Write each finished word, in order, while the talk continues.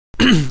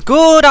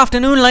Good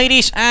afternoon,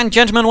 ladies and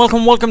gentlemen.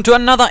 Welcome to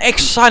another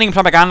exciting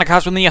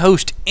Propagandacast with me, your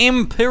host,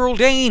 Imperial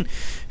Dane.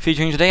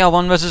 Featuring today our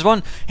 1 vs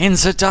 1 in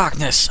the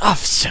darkness of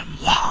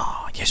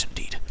Semois. Yes,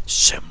 indeed,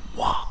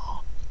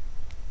 Semois.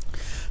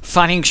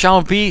 Fighting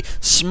shall be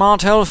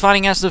Smartel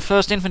fighting as the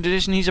 1st Infantry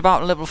Division. He's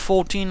about level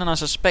 14, and I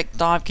suspect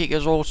Dropkick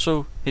is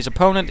also, his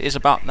opponent is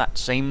about that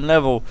same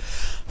level.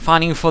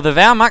 Fighting for the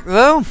Wehrmacht,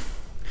 though,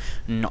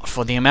 not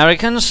for the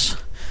Americans.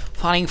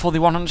 Fighting for the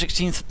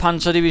 116th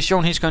Panzer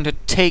Division. He's going to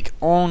take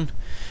on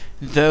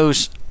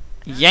those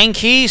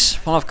Yankees.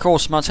 Well, of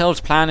course,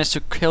 Smartel's plan is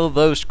to kill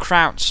those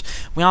Krauts.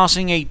 We are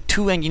seeing a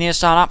 2-engineer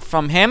start up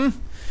from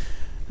him.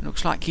 It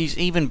looks like he's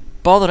even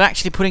bothered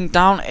actually putting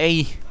down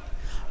a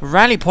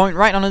rally point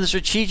right under the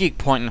strategic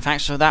point, in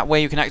fact, so that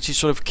way you can actually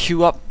sort of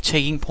queue up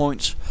taking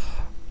points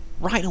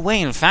right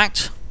away, in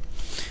fact.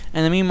 And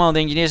in the meanwhile, the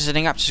engineers are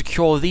setting up to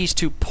secure these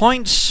 2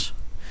 points.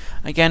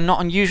 Again,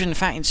 not unusual, in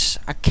fact, it's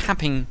a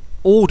capping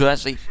order,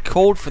 as they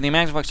called for the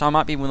Americans. So I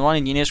might be with 1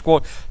 engineer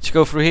squad to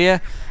go through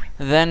here,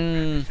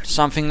 then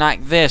something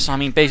like this. I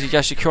mean, basically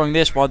just securing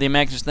this while the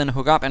Americans then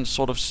hook up and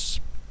sort of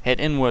head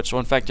inwards. So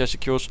in fact, just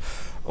secures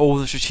all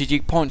the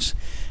strategic points.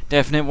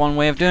 Definitely one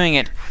way of doing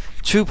it.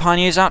 2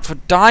 pioneers out for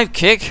dive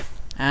kick,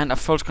 and a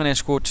full Volkswagen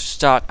squad to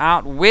start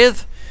out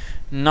with.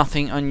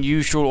 Nothing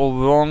unusual or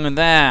wrong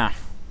there.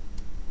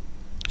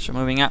 So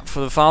moving out for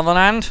the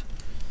fatherland,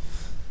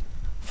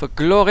 for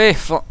glory,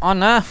 for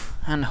honor,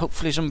 and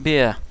hopefully some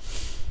beer.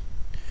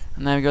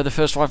 And there we go, the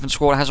first rifle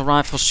squad has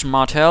arrived for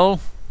Smartel.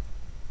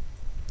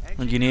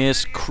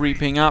 Engineers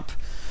creeping up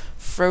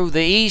through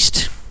the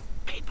east.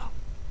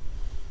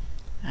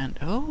 And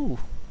oh,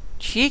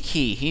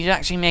 cheeky, he's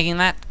actually making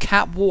that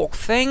catwalk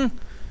thing.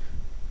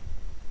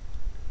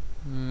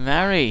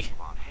 Very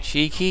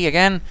cheeky.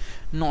 Again,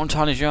 not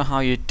entirely sure how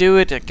you do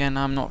it. Again,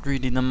 I'm not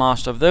really the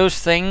master of those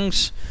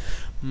things.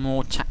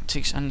 More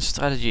tactics and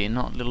strategy,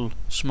 not little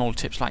small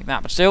tips like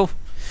that, but still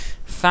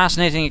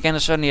fascinating. Again,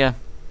 it's certainly a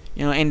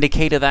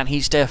indicator that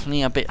he's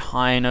definitely a bit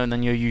higher known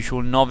than your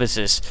usual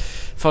novices.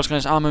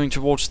 Volkswagens are moving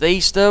towards the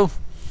east, though.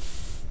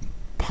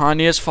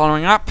 Pioneers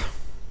following up.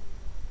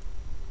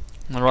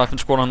 The rifle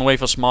squad on the way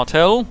for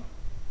Smartel.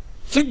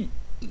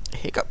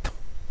 Hiccup.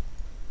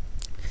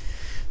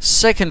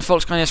 Second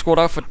Volkswagen squad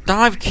out for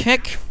dive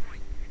kick.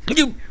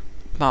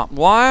 Barbed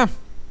wire.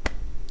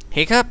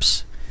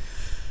 Hiccups.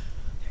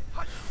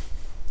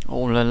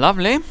 All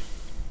lovely.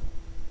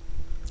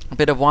 A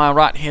bit of wire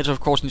right here to,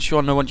 of course,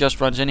 ensure no one just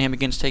runs in here and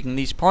begins taking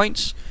these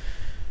points.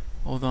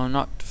 Although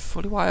not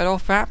fully wired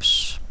off,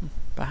 perhaps.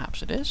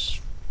 Perhaps it is.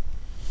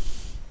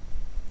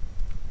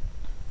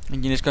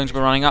 Engineer's going to be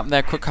running up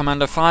there. Quick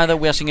commando fire, though.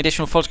 We are seeing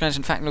additional Volkswagens.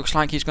 In fact, looks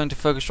like he's going to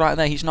focus right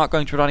there. He's not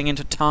going to be running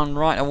into town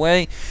right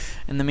away.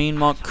 In the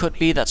meanwhile, could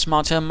be that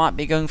Smartel might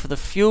be going for the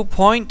fuel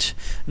point.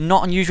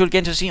 Not unusual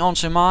again to see on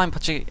Semois, in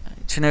particular,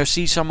 to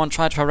see someone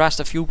try to harass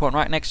the fuel point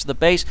right next to the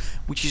base,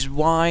 which is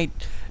why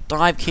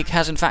dive kick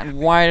has in fact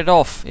wired it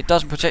off. It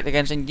doesn't protect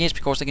against engineers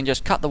because they can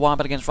just cut the wire,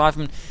 but against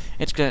riflemen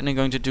it's certainly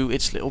going to do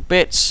its little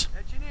bits.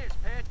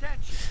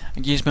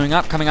 Engineers moving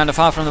up, coming under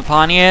fire from the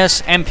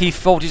pioneers.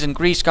 MP40s and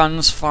grease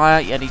guns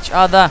fire at each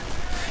other.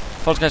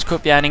 Volkswagens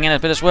could be adding in a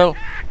bit as well.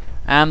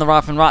 And the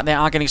riflemen right there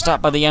are getting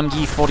stopped by the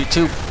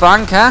MG42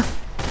 bunker.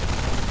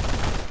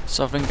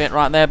 Suffering a bit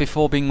right there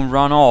before being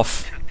run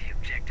off.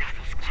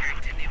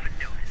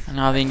 And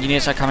now the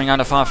engineers are coming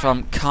under fire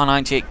from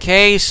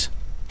Kar-98Ks.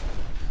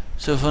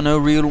 So for no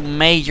real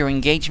major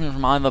engagement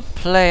from either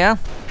player.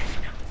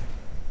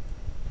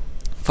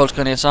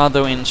 Volkswagens are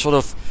though in sort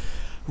of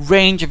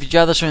range of each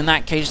other, so in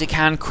that case they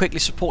can quickly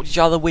support each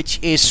other, which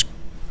is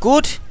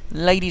good.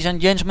 Ladies and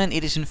gentlemen,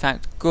 it is in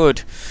fact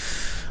good.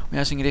 We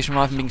are seeing additional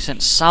riflemen being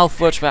sent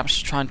southwards, perhaps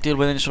to try and deal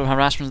with any sort of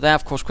harassment there.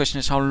 Of course, question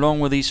is how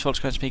long will these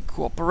Volkswagens be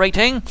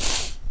cooperating?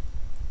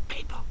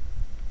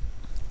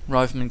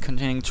 Riflemen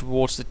continuing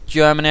towards the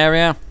German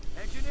area.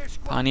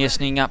 Pioneers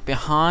sneaking up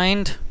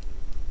behind.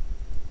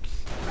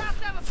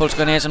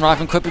 Volkswagens and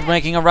riflemen could be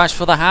making a rush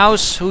for the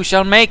house. Who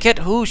shall make it?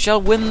 Who shall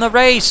win the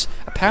race?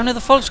 Apparently the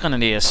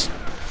Volkswagens.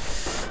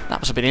 That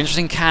was a bit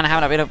interesting. Can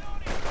have a bit of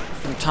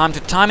from time to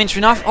time.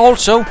 Interesting enough.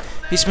 Also,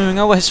 he's moving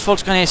over his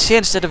Volkswagens here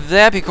instead of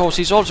there because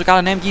he's also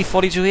got an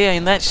MG42 here.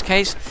 In that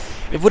case,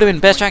 it would have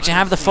been best to actually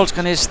have the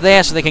Volkswagens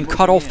there so they can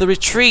cut off the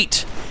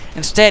retreat.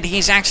 Instead,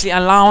 he's actually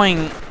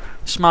allowing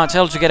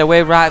Smartel to get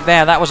away right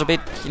there. That was a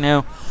bit,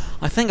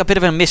 I think a bit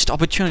of a missed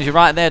opportunity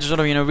right there to sort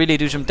of, really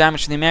do some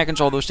damage to the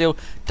Americans, although still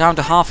down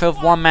to half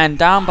health, 1 man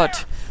down,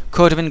 but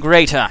could have been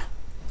greater.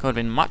 Could have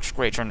been much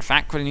greater, in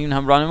fact. Couldn't even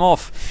have run him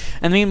off.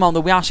 And meanwhile,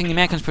 though we are seeing the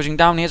Americans pushing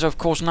down here, so of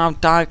course now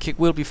dive kick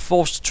will be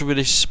forced to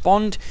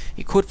respond.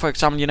 He could, for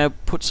example,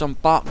 put some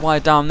barbed wire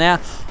down there.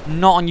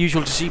 Not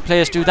unusual to see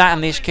players do that.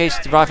 In this case,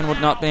 the rifleman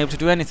would not be able to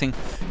do anything.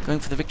 Going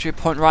for the victory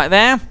point right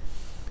there.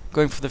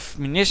 Going for the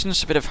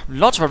munitions,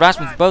 lots of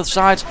harassment from both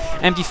sides.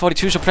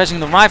 MG42 suppressing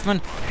the rifleman.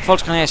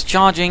 Volkswagens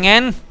charging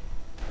in.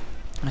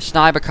 A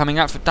sniper coming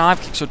out for dive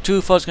kick, so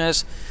 2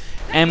 Volkswagens.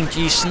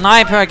 MG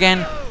sniper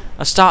again.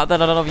 A start that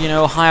a lot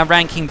of, higher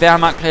ranking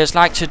Wehrmacht players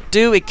like to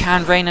do. It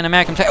can drain an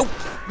American player.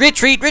 Oh!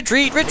 Retreat,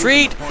 retreat,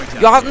 retreat!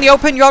 You're out in the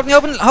open, you're out in the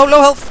open. Hold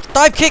low health.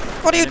 Dive kick.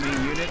 What are you...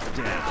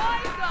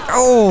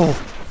 Oh!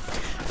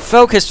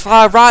 Focused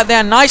fire right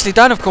there. Nicely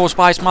done, of course,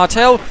 by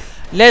Smartel.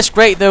 Less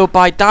great, though,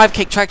 by dive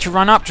kick to actually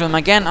run up to him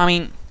again. I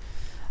mean...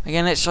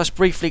 Again, let's just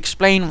briefly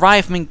explain.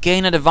 Riflemen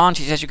gain an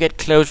advantage as you get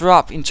closer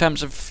up in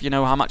terms of, you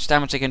know, how much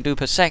damage they can do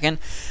per second.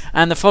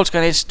 And the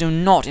Volksgrenadiers do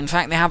not. In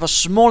fact, they have a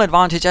small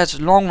advantage as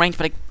long range,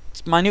 but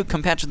it's minute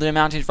compared to the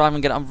amount of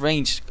riflemen get up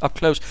range, up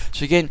close.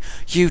 So again,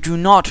 you do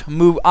not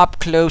move up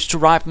close to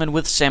riflemen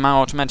with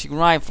semi-automatic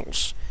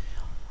rifles.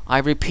 I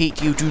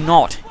repeat, you do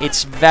not.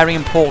 It's very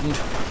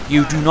important.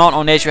 You do not,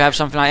 unless you have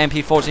something like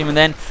MP14, and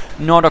then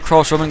not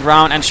across open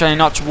ground, and certainly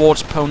not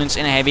towards opponents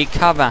in a heavy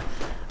cover.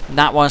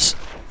 That was...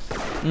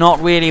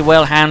 not really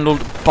well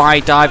handled by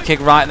dive kick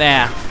right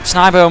there.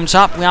 Sniper opens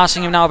up. We are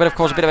seeing him now, of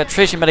course, a bit of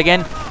attrition, but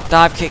again,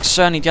 dive kick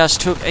certainly just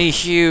took a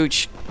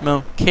huge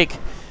kick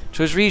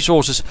to his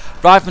resources.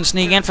 Rifleman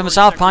sneaking in from the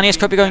south. Pioneers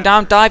could be going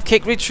down. Dive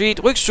kick, retreat,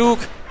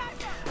 Rückzug.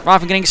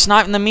 Rifleman getting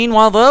sniped in the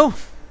meanwhile, though.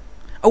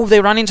 Oh, they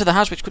run into the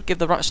house, which could give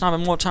the sniper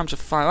more time to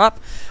fire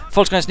up.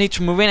 Volksgrenadiers need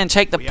to move in and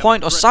take the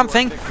point or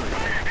something.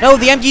 No,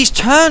 the MG's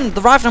turned.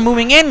 The rifleman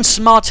moving in.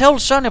 Smartel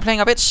certainly playing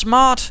a bit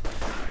smart.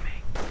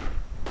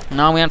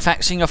 Now we are in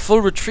fact seeing a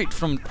full retreat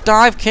from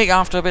dive kick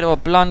after a bit of a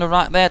blunder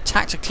right there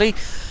tactically.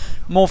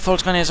 More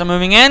Volksgrenadiers are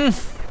moving in.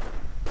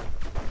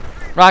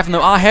 Riflemen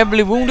though are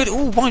heavily wounded.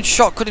 Ooh, one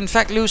shot could in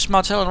fact lose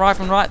Smartel and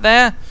Rifleman right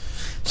there.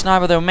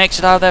 Sniper though makes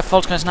it out of there.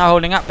 Volksgrenadiers now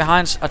holding up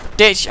behind a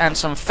ditch and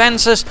some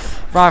fences.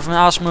 Riflemen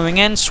are moving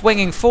in,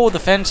 swinging for the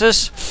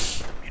fences.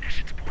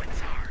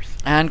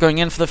 And going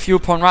in for the fuel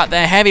point right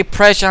there. Heavy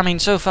pressure. I mean,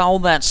 so far all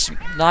that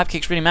dive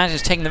kicks really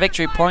manages taking the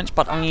victory points,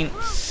 but I mean...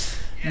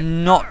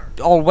 not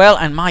all well,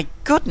 and my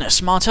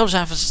goodness, Smartel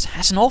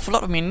has an awful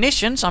lot of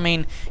munitions. I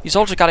mean, he's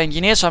also got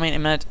engineers, so I mean,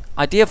 an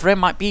idea for him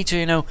might be to,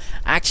 you know,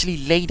 actually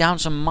lay down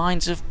some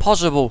mines if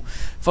possible.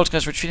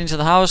 Volksgrenadiers retreat into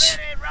the house.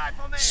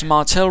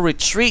 Smartel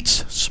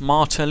retreats.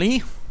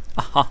 Smartely.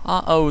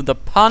 Oh, the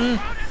pun.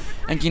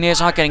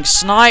 Engineers are getting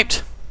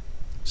sniped.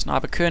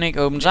 Sniper Koenig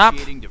opens up.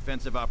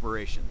 Defensive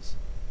operations.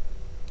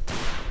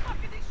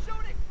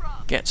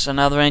 Gets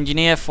another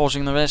engineer,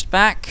 forcing the rest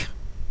back.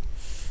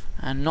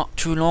 And not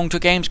too long to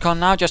Gamescom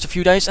now, just a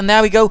few days. And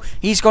there we go.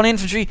 He's gone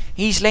infantry.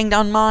 He's laying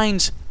down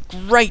mines.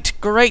 Great,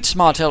 great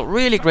Smartel.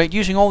 Really great.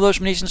 Using all those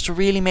munitions to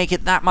really make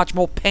it that much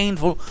more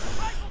painful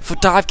for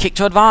dive kick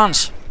to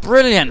advance.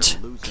 Brilliant.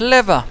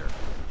 Clever.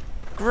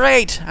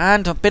 Great.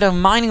 And a bit of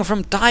mining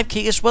from dive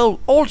kick as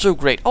well. Also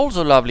great.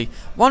 Also lovely.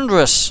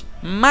 Wondrous.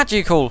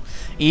 Magical.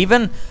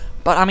 Even.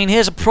 But, I mean,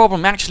 here's a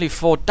problem, actually,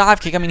 for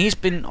dive kick. I mean, he's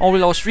been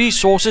already lost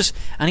resources,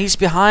 and he's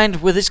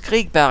behind with his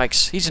Krieg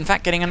barracks. He's, in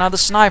fact, getting another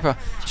sniper.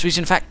 So he's,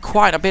 in fact,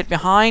 quite a bit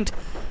behind.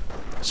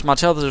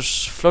 Smartel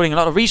is floating a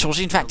lot of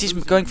resources. In fact, he's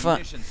going for...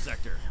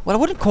 well, I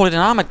wouldn't call it an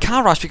armoured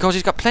car rush, because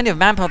he's got plenty of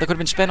manpower that could have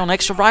been spent on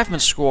extra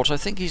rifleman squad. So I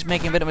think he's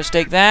making a bit of a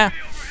mistake there.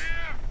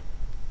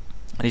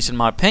 At least in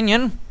my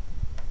opinion.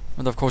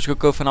 And, of course, you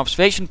could go for an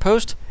observation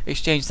post.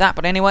 Exchange that.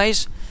 But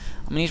anyways,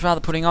 I mean, he's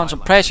rather putting on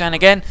some pressure. And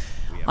again...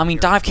 I mean,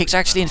 dive kick's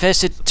actually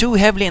invested too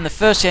heavily in the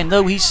first end,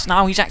 though he's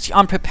actually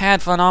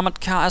unprepared for an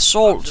armoured car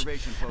assault.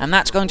 And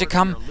that's going to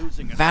come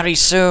very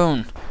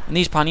soon. And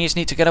these pioneers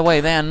need to get away.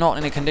 They are not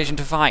in a condition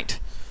to fight.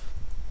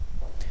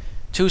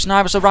 Two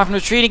snipers are riflemen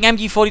retreating.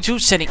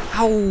 MG42 sitting.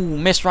 Oh,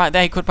 missed right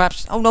there. He could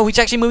perhaps... oh no, he's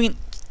actually moving...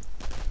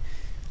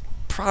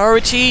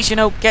 priorities, you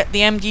know, get the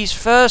MGs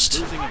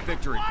first.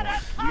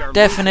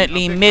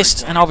 Definitely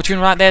missed an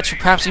opportunity right there to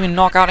perhaps even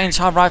knock out an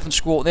entire rifleman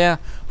squad there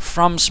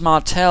from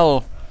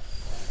Smartel.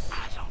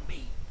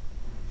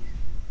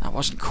 That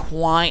wasn't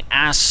quite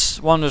as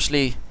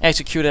wondrously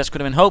executed as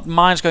could have been hoped.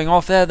 Mines going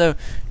off there, though,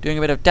 doing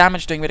a bit of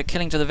damage, doing a bit of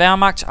killing to the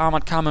Wehrmacht.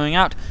 Armoured car moving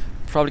out.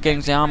 Probably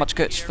getting the armoured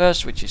skirts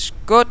first, which is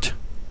good.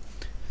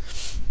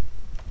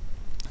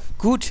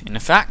 Good, in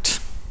fact.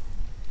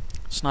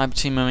 Sniper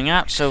team moving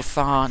out. So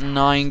far,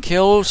 9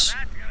 kills.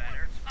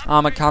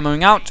 Armoured car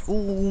moving out.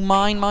 Ooh,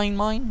 mine.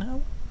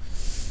 No.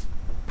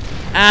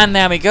 And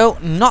there we go.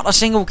 Not a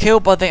single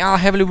kill, but they are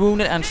heavily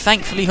wounded. And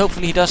thankfully,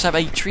 hopefully, he does have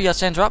a triage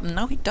center up.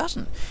 No, he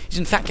doesn't. He's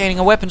in fact getting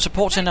a weapon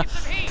support center,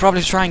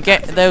 probably to try and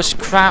get those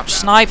crouched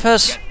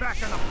snipers.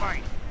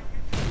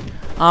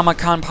 Armor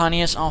Khan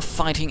pioneers are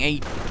fighting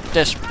a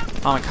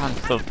Armor Khan,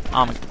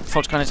 armor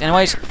Volksgrenadiers.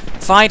 Anyways,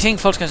 fighting.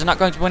 Volksgrenadiers are not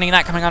going to be winning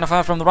that. Coming out of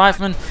fire from the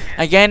rifleman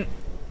again.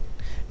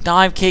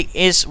 Dive kick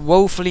is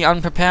woefully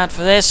unprepared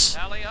for this,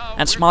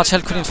 and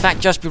Smartel could in fact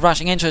just be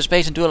rushing into his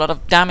base and do a lot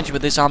of damage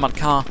with this armored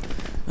car.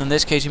 In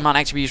this case, he might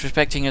actually be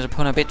disrespecting his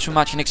opponent a bit too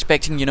much and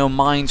expecting, you know,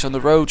 mines on the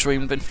roads or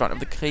even in front of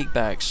the Krieg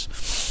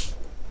barracks.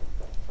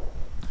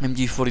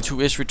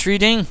 MG42 is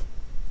retreating.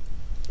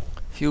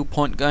 Fuel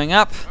point going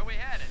up.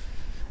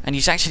 And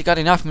he's actually got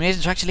enough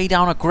munitions to actually lay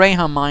down a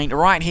Greyhound mine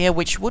right here,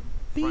 which would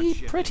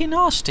be pretty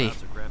nasty.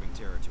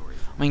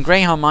 I mean,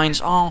 Greyhound mines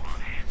are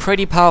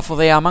pretty powerful.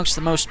 They are amongst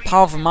the most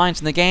powerful mines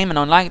in the game, and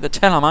unlike the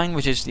Teller mine,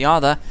 which is the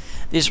other,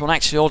 this one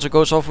actually also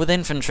goes off with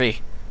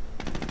infantry.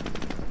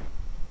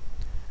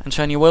 And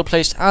turning well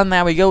placed, and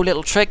there we go,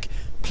 little trick.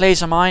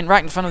 place a mine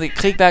right in front of the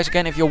creek bags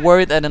again if you're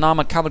worried that an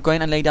armored car would go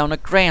in and lay down a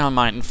greyhound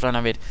mine in front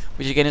of it,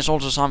 which again is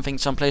also something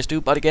some players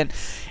do, but again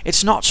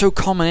it's not so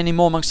common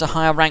anymore amongst the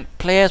higher ranked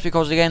players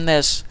because again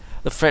there's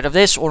the threat of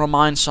this or a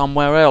mine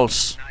somewhere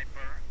else.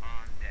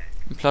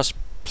 And plus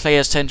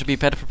players tend to be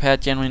better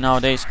prepared generally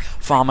nowadays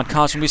for armored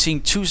cars, and we're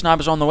seeing 2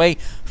 snipers on the way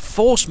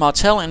for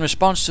Smartel in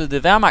response to the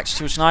Wehrmacht's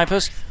 2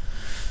 snipers.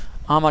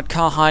 Armored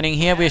car hiding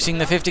here. We're seeing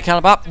the 50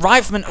 caliber up.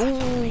 Rifleman,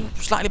 ooh,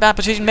 slightly bad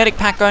position. Medic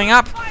pack going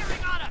up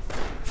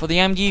for the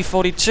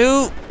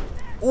MG42.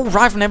 Ooh,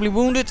 rifleman heavily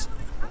wounded.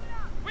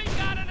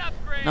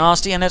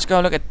 Nasty, and let's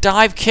go look at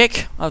dive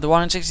kick of the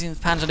 116th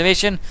Panzer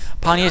Division.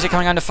 Pioneers are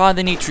coming under fire.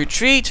 They need to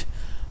retreat.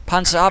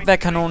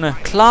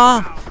 Panzerabwehrkanone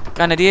klar.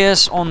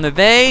 Grenadiers on the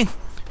way.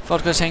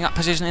 Vodka's taking up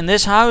position in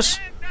this house.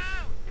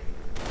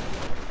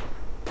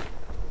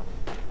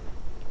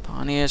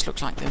 Pioneers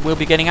looks like they will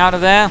be getting out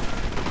of there.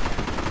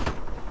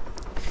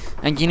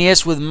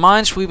 Engineers with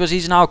minesweepers.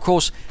 He's now, of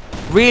course,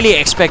 really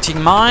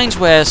expecting mines,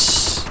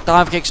 whereas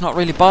Divekick's not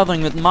really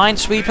bothering with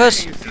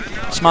minesweepers.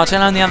 Smartel,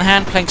 on the other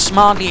hand, playing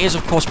smartly, is,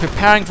 of course,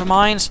 preparing for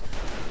mines.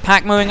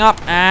 Pack moving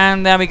up,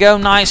 and there we go.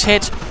 Nice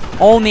hit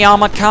on the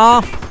armored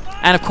car.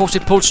 And, of course,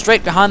 it pulled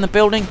straight behind the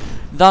building,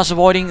 thus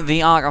avoiding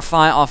the arc of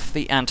fire of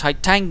the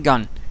anti-tank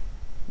gun.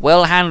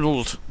 Well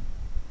handled.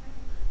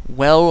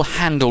 Well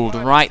handled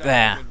right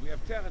there.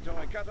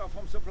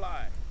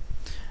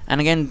 And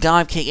again,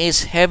 Divekick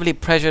is heavily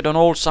pressured on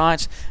all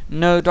sides.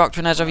 No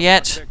doctrine as of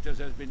yet.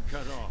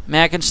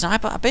 American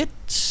sniper a bit...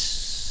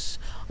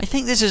 I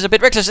think this is a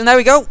bit reckless, and there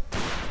we go.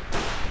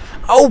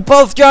 Oh,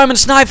 both German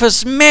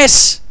snipers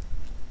miss!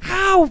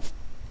 How?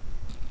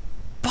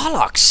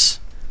 Bollocks!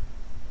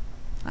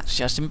 That's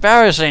just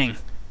embarrassing.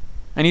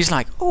 And he's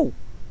like, oh,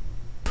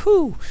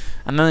 poo.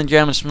 And then the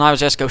German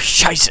snipers just go,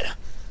 Scheiße.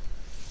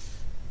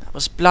 That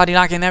was bloody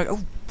lucky, and there we go.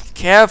 Oh,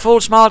 careful,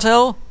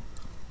 Smartel.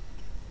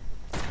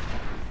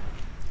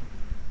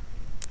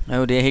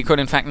 Oh dear, he could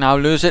in fact now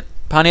lose it.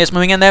 Pioneers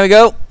moving in, there we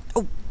go.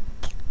 Oh,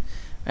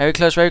 very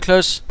close, very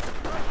close.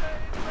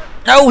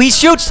 No, he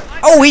shoots!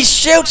 Oh, he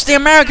shoots the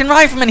American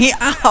rifleman! He...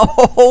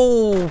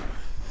 Ow!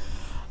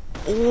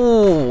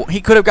 Oh,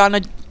 he could have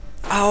gotten a...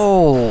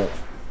 Oh.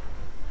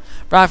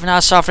 Rifleman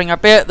now suffering a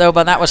bit though,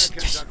 but that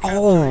was...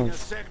 Oh.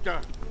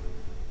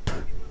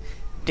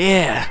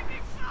 Dear.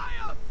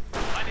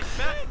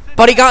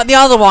 But he got the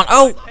other one.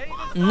 Oh!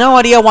 No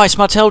idea why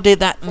Smartel did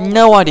that.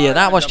 No idea.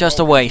 That was just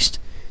a waste.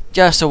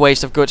 Just a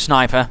waste of good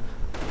sniper.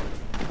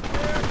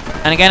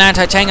 And again,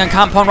 anti-tank and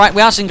compound right.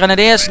 We are seeing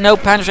grenadiers. No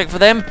panic for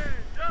them.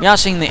 We are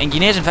seeing the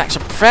engineers, in fact,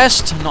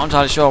 suppressed. I'm not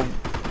entirely sure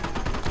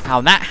how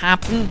that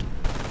happened.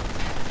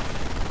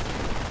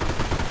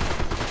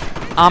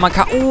 Armor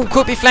car. Ooh,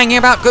 could be flanking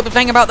about. Could be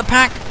flanking about the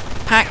pack.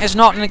 Pack is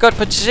not in a good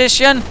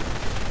position.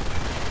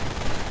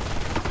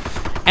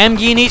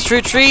 MG needs to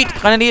retreat.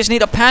 Grenadiers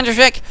need a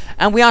Panzercheck.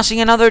 And we are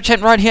seeing another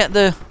attempt right here at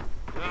the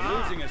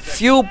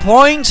fuel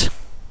point.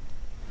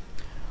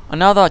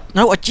 Another...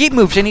 No, a jeep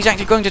moves in. He's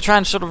actually going to try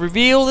and sort of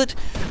reveal it.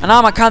 An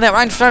armor car there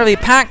right in front of the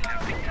pack.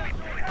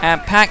 And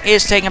pack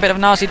is taking a bit of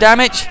nasty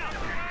damage.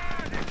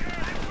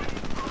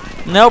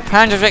 No,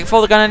 Panzercheck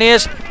for the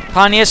Grenadiers.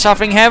 Pioneers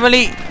suffering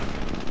heavily.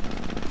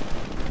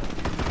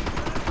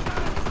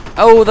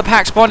 Oh, the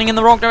pack spawning in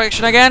the wrong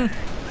direction again.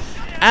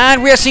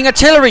 And we are seeing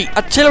artillery.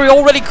 Artillery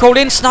already called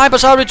in.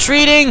 Snipers are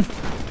retreating.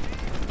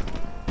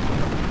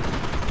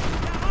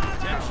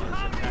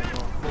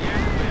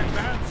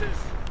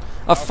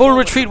 A full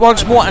retreat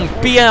once more, and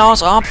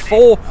BARs are up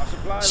for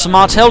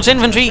Smartel's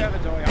infantry.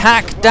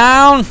 Pack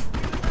down.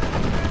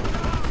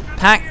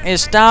 Pack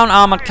is down.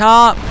 Armored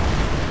car.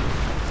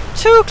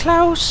 Too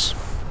close.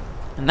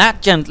 And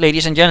that,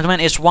 ladies and gentlemen,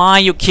 is why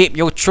you keep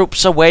your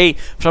troops away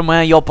from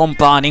where you're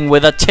bombarding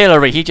with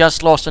artillery. He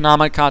just lost an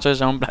armored car to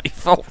his own bloody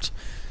fault.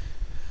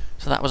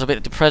 So that was a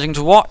bit depressing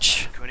to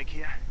watch.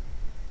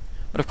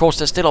 But of course,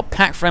 there's still a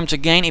pack for him to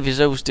gain if he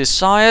so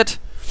desired.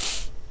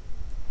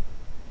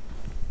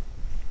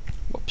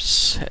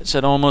 Whoops,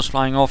 headset almost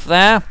flying off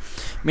there.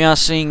 We are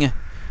seeing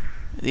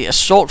the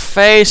assault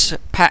phase.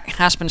 Pack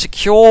has been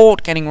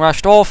secured, getting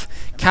rushed off.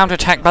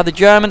 Counterattacked by the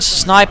Germans,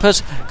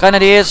 snipers,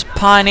 grenadiers,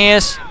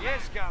 pioneers.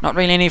 Not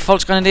really any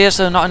false grenadiers,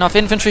 so not enough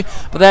infantry.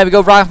 But there we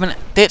go, riflemen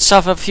did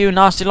suffer a few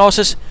nasty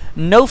losses.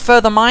 No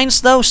further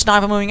mines though.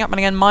 Sniper moving up, and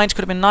again, mines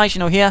could have been nice, you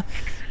know, here,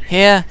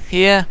 here,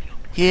 here,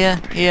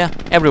 here, here,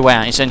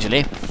 everywhere,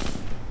 essentially.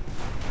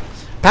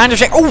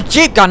 Panzercheck. Oh,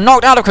 jeep gun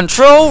knocked out of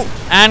control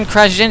and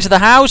crashes into the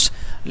house,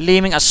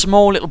 leaving a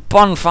small little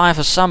bonfire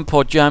for some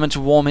poor German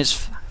to warm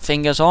his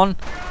fingers on.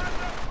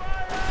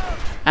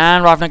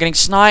 And rifleman getting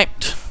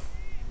sniped.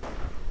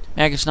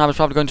 American sniper's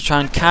probably going to try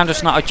and counter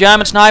snipe a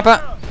German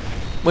sniper.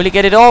 Will he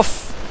get it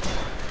off?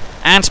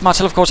 And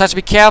Smartel, of course, has to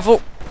be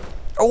careful.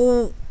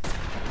 Oh,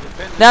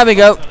 there we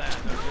go.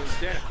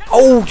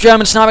 Oh,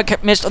 German sniper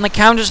missed on the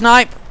counter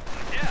snipe.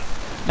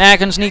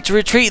 Americans need to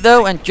retreat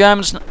though, and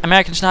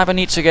American sniper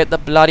needs to get the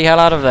bloody hell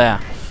out of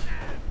there.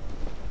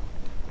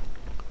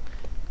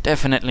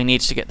 Definitely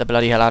needs to get the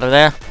bloody hell out of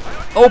there.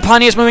 Oh,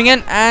 Pioneers moving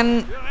in,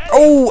 and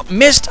oh,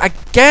 missed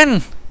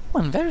again.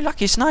 one very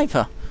lucky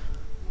sniper.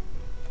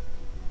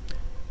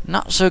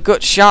 Not so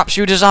good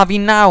sharpshooters are we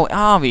now,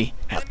 are we?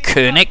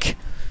 König.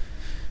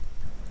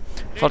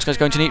 Volkswagen's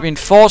going to need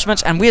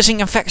reinforcements, and we're seeing,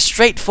 in fact,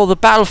 straight for the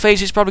battle phase.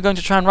 He's probably going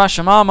to try and rush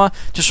some armor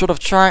to sort of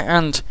try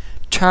and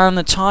turn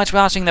the tides. We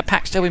are seeing the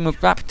pack still. We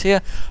move rapid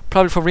here,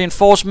 probably for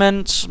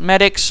reinforcements,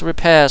 medics,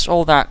 repairs,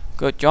 all that.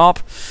 Good job.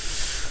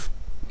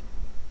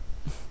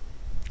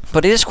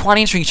 But it is quite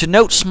interesting to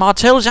note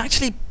Smartel is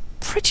actually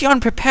pretty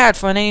unprepared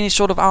for any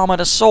sort of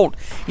armored assault.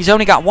 He's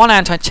only got one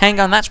anti-tank,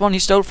 and that's one he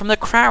stole from the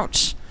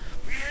Krauts.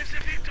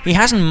 He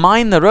hasn't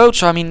mined the road,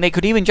 so I mean they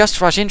could even just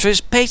rush into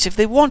his base if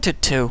they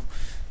wanted to.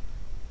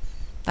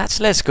 That's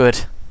less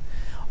good.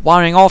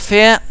 Wiring off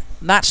here,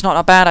 that's not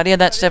a bad idea.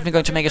 That's definitely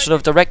going to make a sort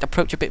of direct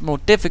approach a bit more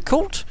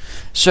difficult.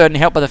 Certainly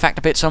helped by the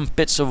fact that some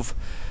bits of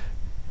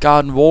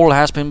garden wall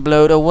has been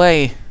blown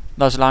away,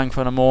 thus allowing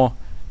for a more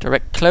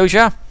direct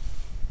closure.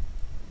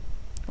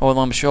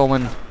 Although I'm sure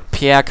when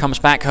Pierre comes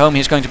back home,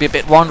 he's going to be a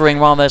bit wandering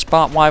while there's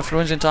barbed wire through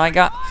his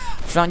entire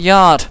front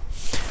yard.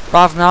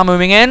 Rifle now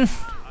moving in.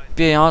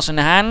 BR's in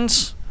the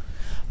hands.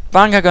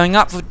 Bunker going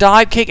up for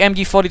dive kick.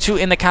 MG42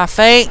 in the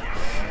cafe.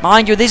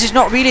 Mind you, this is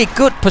not really a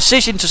good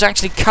position to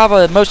actually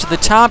cover most of the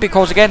town,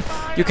 because again,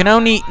 you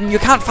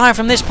can't fire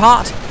from this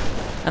part,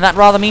 and that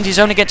rather means he's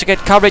only going to get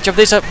coverage of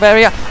this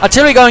area.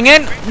 Artillery going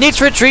in. Needs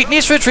to retreat.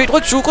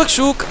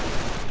 Rückzug.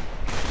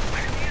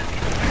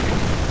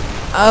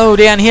 Oh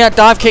dear, and here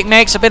dive kick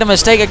makes a bit of a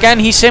mistake again.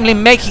 He's simply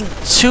making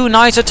too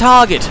nice a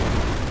target.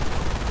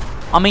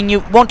 I mean, you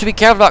want to be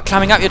careful about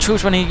climbing up your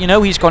troops when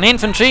he's gone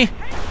infantry.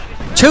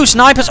 Two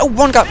snipers. Oh,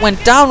 one guy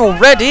went down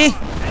already.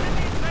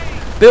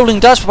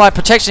 Building does provide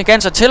protection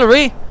against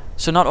artillery,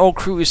 so not all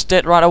crew is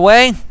dead right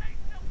away.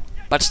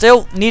 But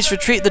still, needs to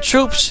retreat the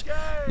troops.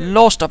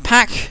 Lost a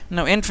pack.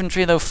 No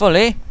infantry though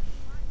fully.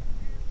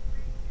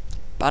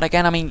 But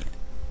again, I mean,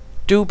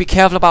 do be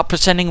careful about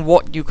presenting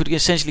what you could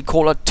essentially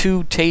call a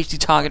too tasty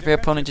target for your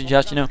opponent to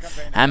just,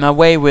 hammer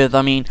away with.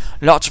 I mean,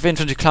 lots of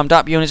infantry clumped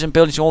up units and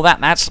buildings, all that.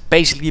 That's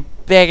basically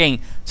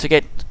begging to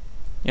get,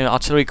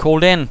 artillery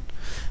called in.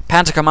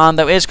 Panzer command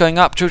though is going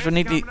up. Troops will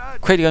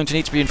quickly going to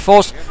need to be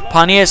reinforced.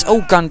 Pioneers,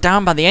 gunned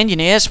down by the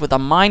engineers with a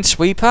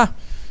minesweeper.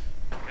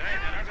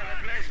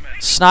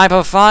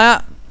 Sniper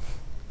fire.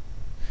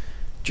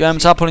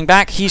 Germans are pulling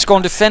back. He's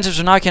gone defensive,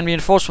 so now he can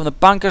reinforce from the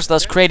bunkers,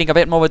 thus creating a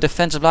bit more of a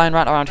defensive line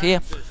right around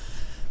here.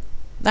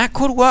 That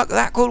could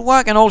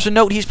work. And also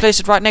note he's placed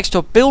it right next to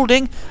a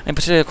building. In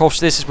particular, of course,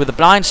 this is with the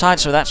blind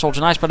side, so that's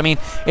also nice. But I mean,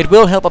 it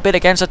will help a bit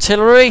against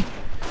artillery.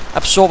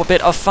 Absorb a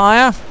bit of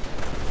fire.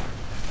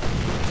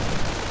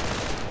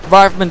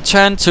 Riflemen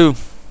turn to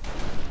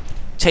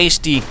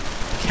tasty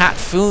cat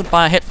food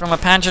by a hit from a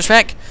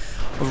Panzerschreck.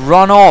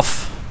 Run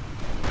off.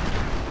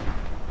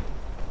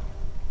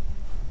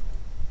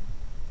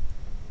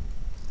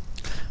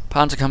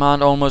 Panzer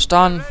command almost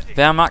done.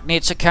 Wehrmacht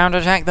needs a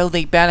counterattack, though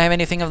they barely have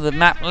anything of the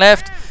map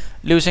left.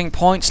 Losing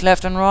points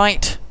left and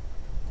right.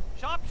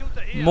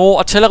 More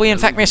artillery. In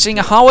fact, we're seeing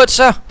a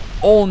howitzer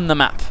on the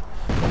map.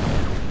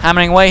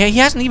 Hammering away here. He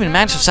hasn't even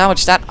managed to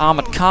salvage that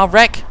armored car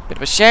wreck. Bit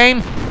of a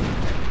shame.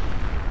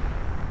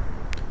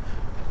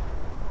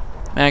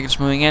 Americans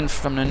moving in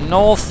from the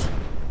north.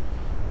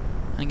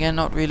 And again,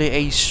 not really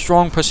a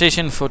strong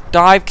position for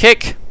dive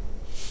kick.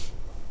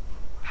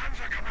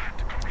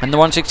 And the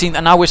 116th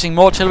are now whistling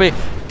more artillery,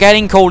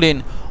 getting called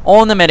in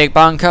on the medic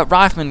bunker.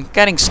 Rifleman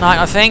getting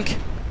sniped, I think.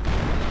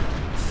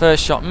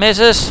 First shot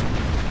misses.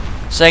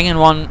 Second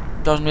one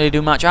doesn't really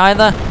do much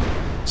either.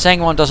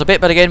 Second one does a bit,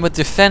 but again with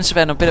defensive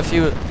and a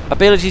few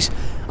abilities,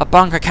 a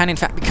bunker can in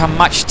fact become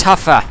much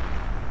tougher.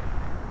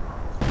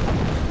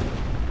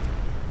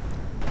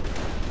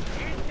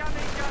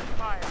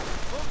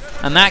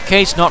 In that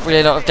case, not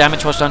really a lot of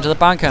damage was done to the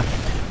bunker.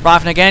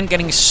 Rifleman again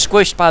getting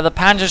squished by the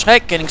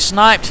Panzerschreck, getting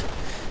sniped.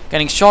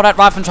 Getting shot at.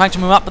 Rifleman trying to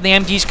move up, but the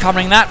MGs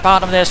covering that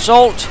part of their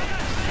assault.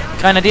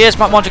 Grenadiers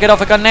might want to get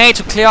off a grenade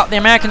to clear up the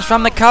Americans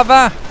from the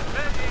cover.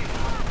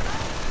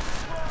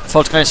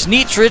 Volkswagen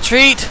needs to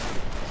retreat.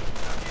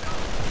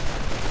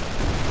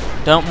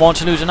 Don't want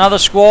to lose another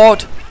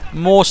squad.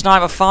 More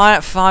sniper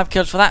fire. 5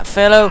 kills for that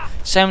fellow.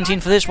 17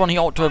 for this one. He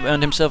ought to have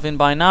earned himself in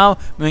by now.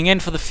 Moving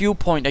in for the fuel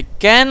point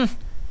again.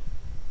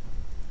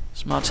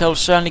 Smartel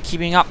certainly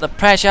keeping up the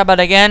pressure, but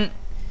again,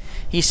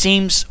 he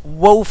seems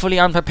woefully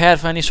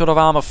unprepared for any sort of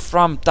armor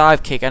from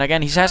dive kick. And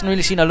again, he hasn't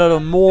really seen a lot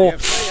of more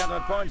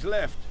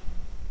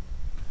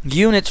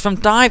units from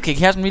dive kick.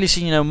 He hasn't really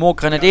seen, more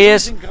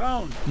grenadiers,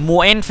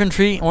 more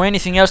infantry, or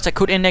anything else that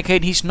could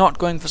indicate he's not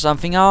going for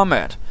something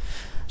armored.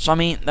 So I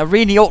mean, there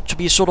really ought to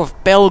be a sort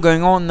of bell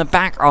going on in the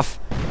back of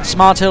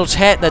Smartel's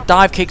head that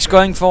dive kick's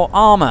going for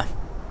armor.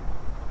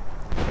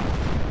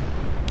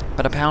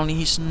 But apparently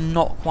he's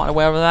not quite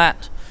aware of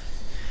that,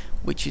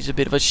 which is a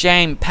bit of a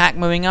shame. Pack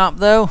moving up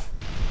though.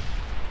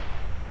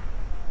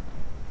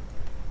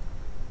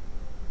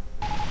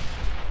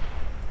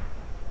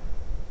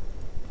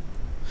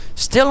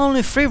 Still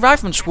only 3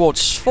 rifleman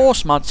squads for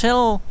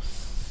Smartel.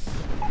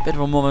 Bit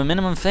of a more of a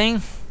minimum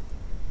thing.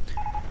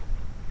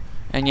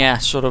 And yeah,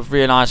 sort of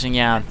realizing,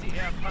 yeah,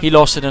 he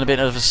lost it in a bit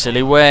of a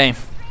silly way.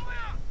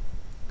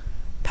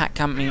 Pack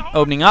coming,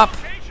 opening up.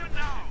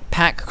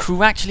 Pack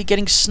crew actually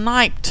getting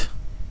sniped.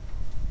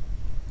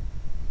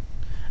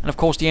 And of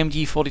course the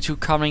MG42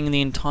 covering the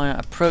entire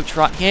approach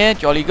right here.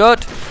 Jolly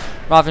good.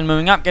 Rather than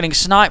moving up, getting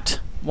sniped.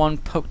 One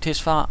poked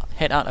his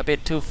head out a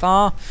bit too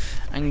far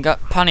and got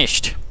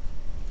punished.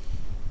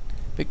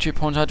 Victory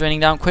points are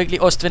draining down quickly.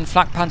 Ostwind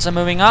Flak Panzer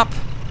moving up.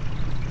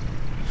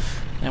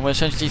 There were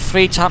essentially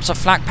 3 types of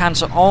Flak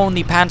Panzer on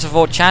the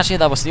Panzer IV chassis.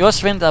 There was the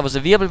Ostwind, there was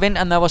the Wirbelwind,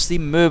 and there was the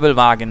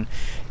Möbelwagen.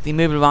 The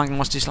Möbelwagen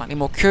was the slightly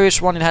more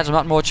curious one. It had a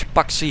lot more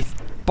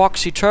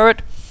boxy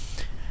turret.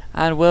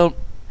 And well,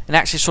 it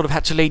actually sort of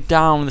had to lay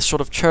down the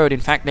sort of turret, in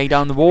fact, lay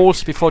down the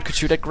walls before it could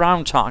shoot at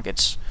ground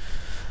targets.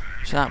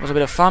 So that was a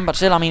bit of fun, but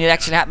still, I mean, it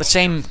actually had the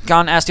same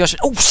gun as the Ostwind.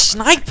 Oh,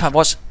 Sniper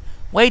was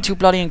way too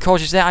bloody and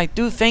cautious there. I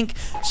do think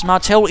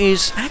Smartel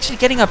is actually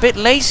getting a bit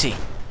lazy.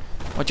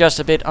 Or just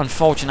a bit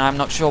unfortunate, I'm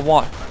not sure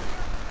what.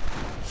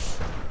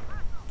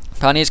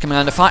 Pioneers coming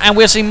under fire, and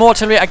we're seeing more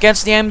artillery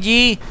against the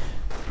MG.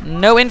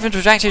 No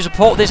infantry to actually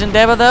support this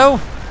endeavour,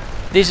 though.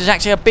 This is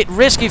actually a bit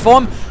risky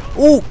for him.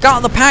 Ooh,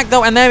 got the pack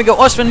though, and there we go.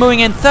 Ostwind moving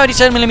in,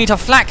 37mm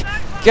flak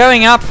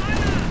going up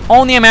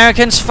on the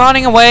Americans,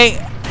 firing away,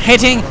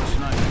 hitting.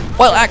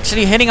 Well,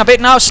 actually hitting a bit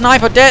now.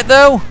 Sniper dead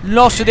though,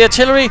 lost to the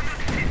artillery.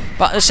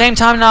 But at the same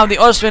time now, the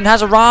Ostwind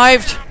has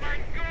arrived.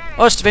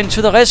 Ostwind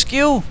to the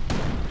rescue.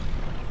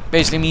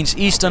 Basically means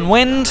eastern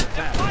wind.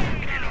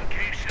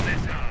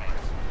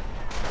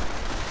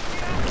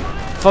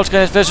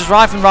 Volksgrenadiers versus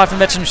Riflemen. Riflemen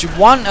veterans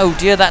 1. Oh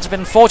dear, that's a bit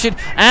unfortunate.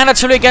 And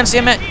artillery against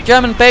the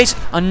German base.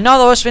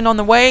 Another Ostwind on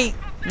the way.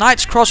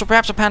 Knight's Cross or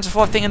perhaps a Panzer IV.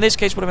 I think in this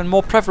case would have been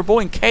more preferable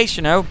in case,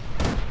 you know.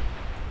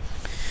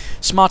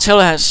 Smartel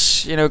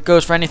has, you know,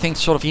 goes for anything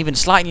sort of even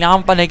slightly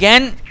armed. But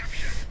again,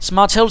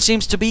 Smartel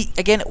seems to be,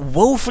 again,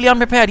 woefully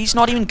unprepared. He's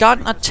not even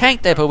gotten a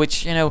tank depot,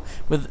 which, you know,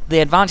 with the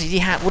advantage he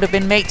had would have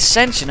been made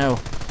sense, you know.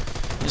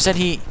 Instead,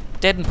 he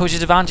didn't push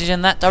his advantage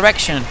in that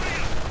direction.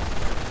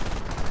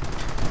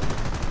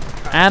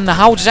 And the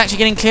Howitz is actually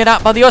getting cleared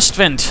out by the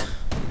Ostwind.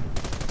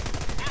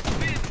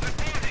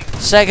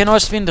 Second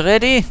Ostwind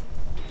ready.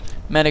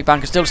 Medic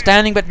bunker still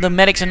standing, but the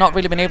medics have not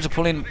really been able to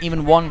pull in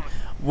even one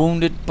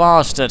wounded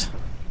bastard.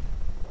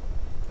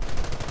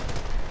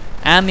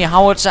 And the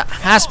Howitzer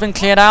has been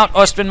cleared out.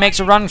 Ostwind makes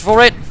a run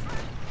for it.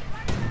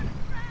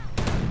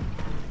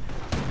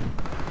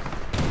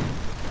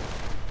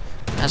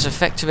 As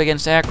effective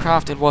against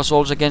aircraft, it was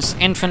also against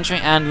infantry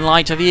and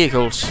lighter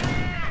vehicles.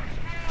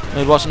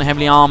 It wasn't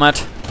heavily armoured.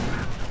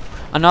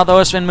 Another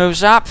Ostwind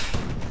moves up.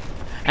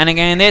 And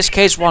again, in this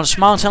case, one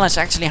Smartel has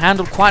actually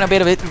handled quite a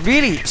bit of it.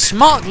 Really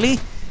smartly.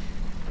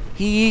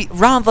 He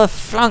rather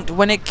flunked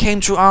when it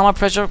came to armour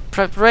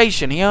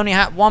preparation. He only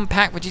had 1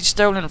 pack which he'd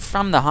stolen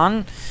from the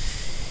Hun.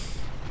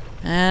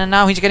 And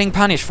now he's getting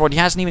punished for it. He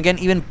hasn't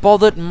even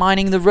bothered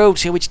mining the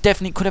roads here, which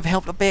definitely could have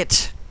helped a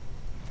bit.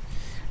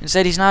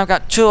 Instead, he's now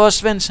got 2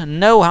 Ostwinds,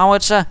 no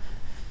Howitzer,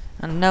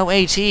 and no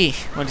AT.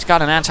 Well, he's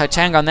got an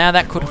anti-tank on there.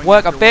 That could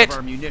work a bit.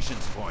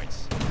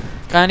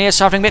 Grenadiers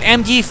suffering a bit.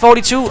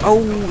 MG42.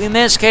 Oh, in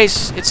this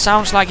case, it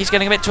sounds like he's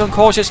getting a bit too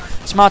incautious.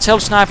 Smartel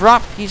sniper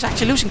up. He's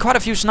actually losing quite a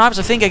few snipers.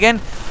 I think, again,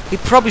 he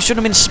probably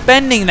shouldn't have been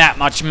spending that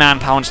much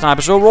manpower on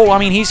snipers overall. I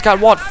mean, he's got,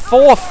 what,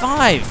 4 or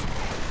 5?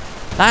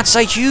 That's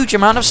a huge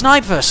amount of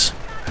snipers.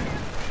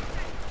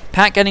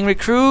 Pack getting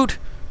recruited.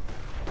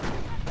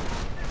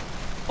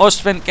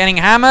 Ostwind getting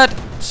hammered.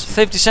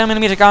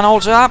 57mm gun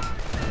also up.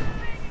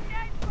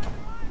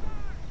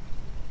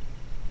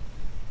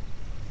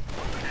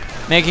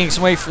 Making his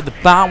way through the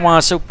barbed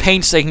wire so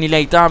painstakingly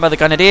laid down by the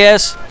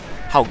Grenadiers.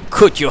 How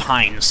could you,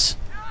 Heinz?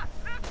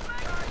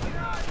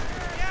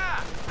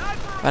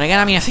 But again,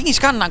 I mean, I think he's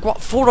gotten like,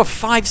 what, 4 or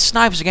 5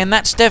 snipers again.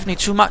 That's definitely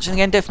too much. And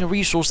again, definitely a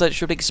resource that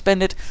should be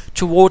expended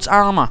towards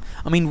armor.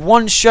 I mean,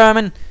 1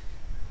 Sherman.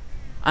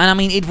 And I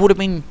mean, it would have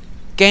been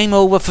game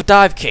over for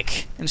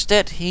Divekick.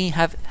 Instead, he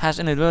has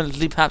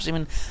inadvertently perhaps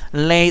even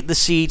laid the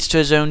seeds to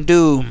his own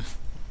doom.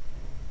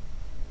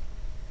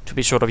 To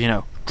be sort of, you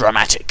know,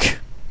 dramatic.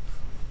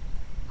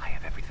 I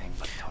have everything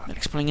but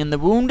medics pulling in the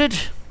wounded.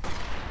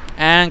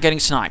 And getting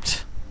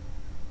sniped.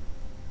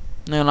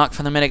 No luck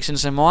for the medics in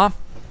Semois.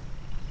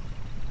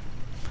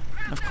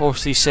 Of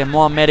course, the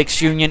Semois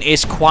Medics Union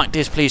is quite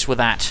displeased with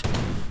that.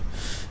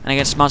 And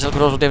against Smartel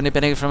could also definitely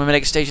benefit from a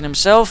medic station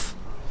himself.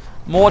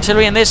 More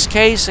artillery in this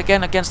case,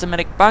 again against the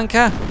medic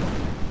bunker.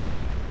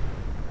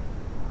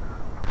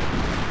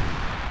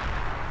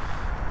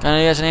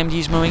 Grenadiers and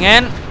MGs moving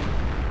in.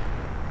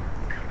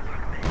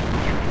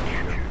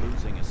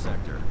 Losing a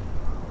sector.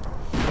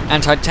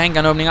 Anti-tank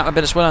gun opening up a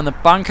bit as well in the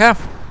bunker.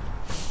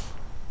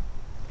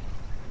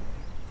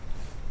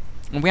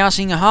 And we are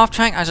seeing a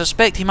half-track. I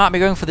suspect he might be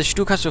going for the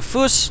Stuka zu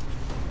Fuss.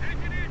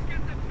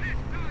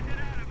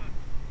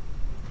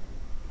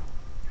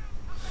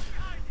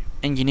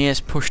 Engineers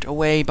pushed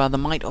away by the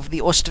might of the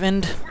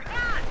Ostwind.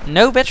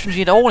 No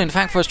veterancy at all, in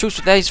fact, for his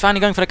troops. There he's finally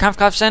going for the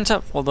Kampfgreif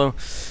Center, although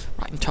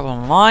right in top of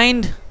my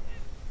mind.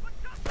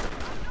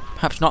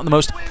 Perhaps not the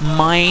most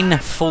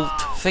mindful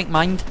thing.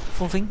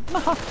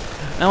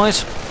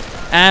 Anyways.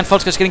 And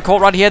Volksgrenadiers getting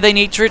caught right here. They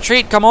need to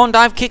retreat. Come on,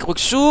 Divekick,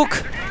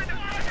 Rückzug.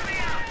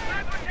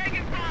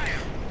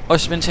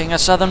 Ostwind taking a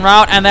southern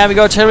route, and there we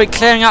go, artillery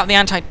clearing out the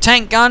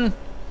anti-tank gun.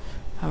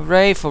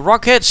 Hooray for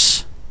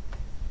rockets.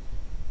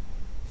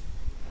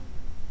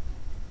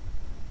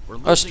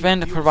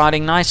 Ostwind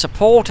providing nice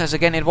support, as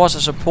again it was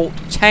a support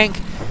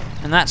tank.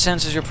 In that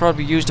sense, as you're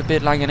probably used a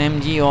bit like an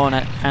MG or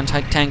an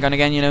anti-tank gun,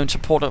 again, you know, in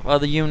support of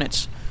other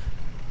units.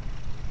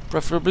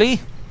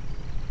 Preferably.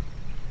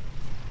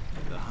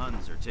 The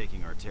Huns are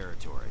taking our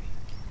territory.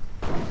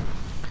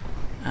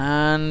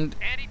 And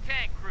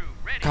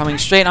coming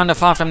straight under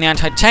fire from the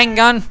anti-tank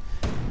gun.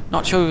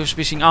 Not sure if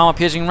we're seeing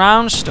armor-piercing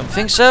rounds. Don't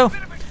think so.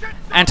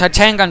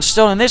 Anti-tank gun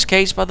still in this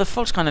case, but the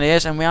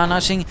Volksgrenadiers, and we are now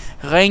seeing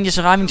Rangers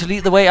arriving to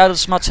lead the way out of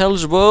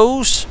Smartel's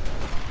woes.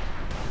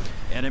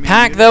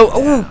 Pack though,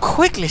 oh,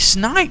 quickly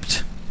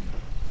sniped.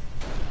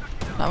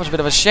 That was a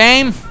bit of a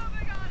shame.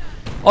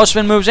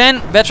 Ostwind moves in,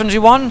 veterans he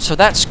won, so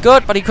that's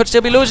good, but he could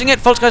still be losing it.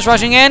 Volksgrenadiers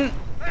rushing in.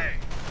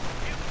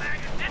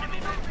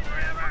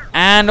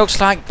 And looks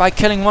like by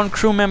killing one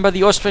crew member,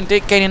 the Ostwind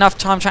did gain enough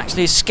time to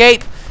actually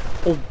escape,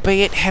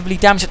 albeit heavily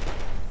damaged.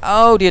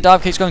 Oh dear,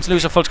 Dropkick's going to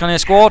lose a Volksgrenadier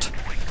squad.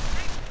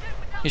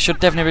 He should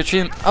definitely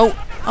retreat. Oh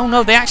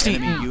no, they actually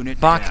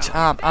backed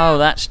up. Oh,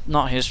 that's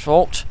not his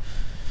fault.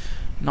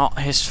 Not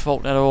his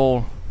fault at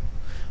all.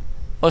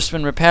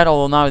 Ostwind repaired,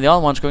 although now the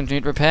other one's going to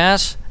need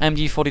repairs.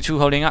 MG42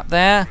 holding up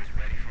there.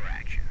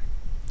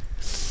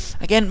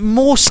 Again,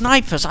 more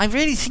snipers. I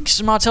really think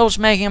Smartel's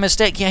making a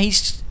mistake here.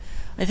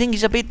 I think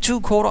he's a bit too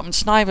caught up in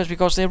snipers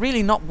because they're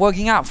really not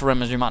working out for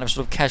him, as you might have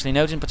sort of casually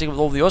noticed, in particular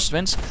with all the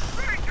Ostwinds.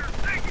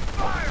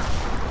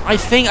 I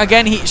think,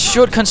 again, he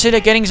should consider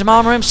getting some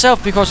armor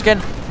himself because, again,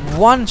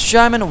 one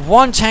German,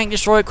 one tank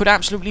destroyer could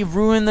absolutely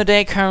ruin the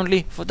day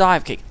currently for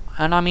Dropkick.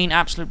 And I mean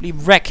absolutely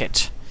wreck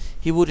it.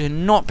 He would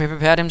not be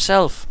prepared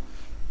himself.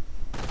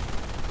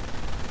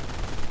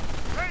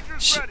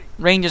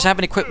 Rangers have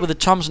been equipped with the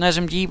Thompson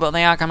SMG, but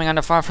they are coming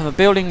under fire from the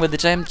building with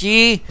its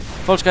MG.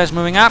 Volksgrenadiers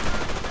moving up.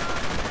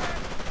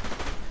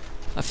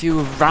 A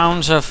few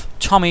rounds of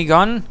Tommy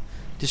gun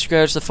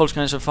discourage the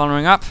Volksgrenadiers from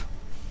following up.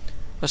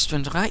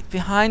 Ostwind right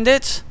behind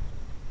it.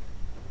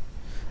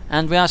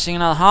 And we are seeing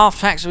another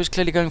half-track, so he's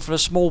clearly going for a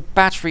small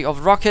battery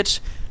of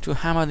rockets to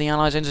hammer the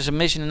Allies into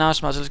submission. And now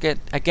Smartel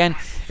again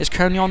is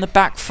currently on the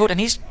back foot, and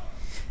he's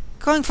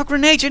going for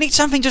grenades. You need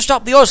something to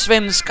stop the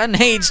Ostwinds.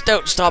 Grenades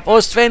don't stop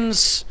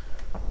Ostwinds.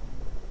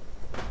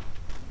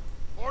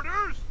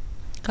 Orders?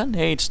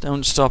 Grenades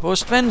don't stop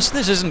Ostwinds.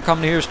 This isn't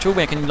Company Heroes 2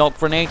 where you can lock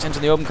grenades into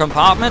the open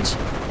compartment.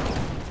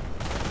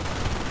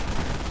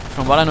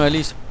 From what I know, at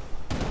least.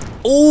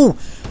 Oh!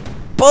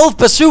 Both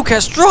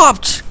bazookas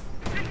dropped!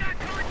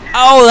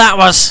 Oh, that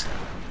was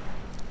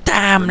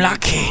damn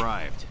lucky.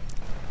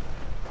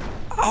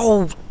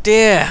 Oh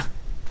dear.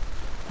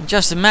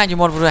 Just imagine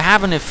what would have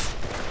happened if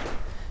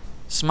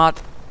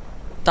Smart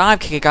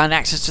Dropkick had gotten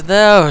access to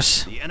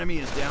those. The enemy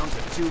is down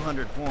to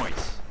 200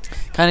 points.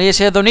 Canadians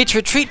here, they'll need to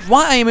retreat.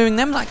 Why are you moving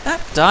them like that?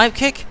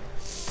 Dropkick?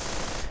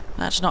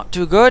 That's not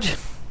too good.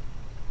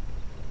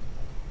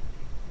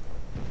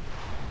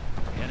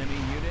 Enemy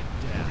unit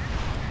down.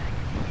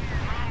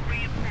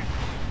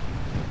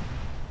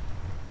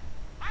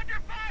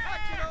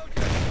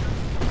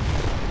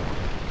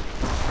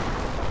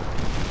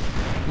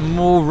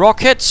 More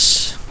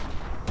rockets.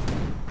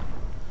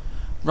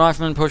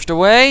 Riflemen pushed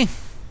away.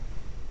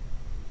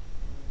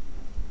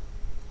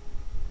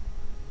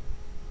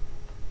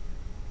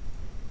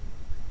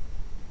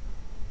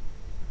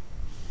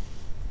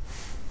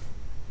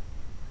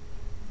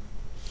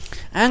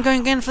 And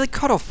going again for the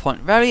cutoff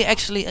point. Very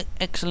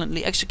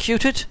excellently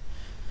executed.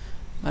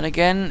 But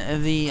again,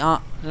 the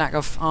lack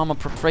of armor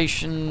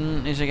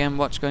preparation is again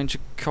what's going to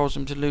cause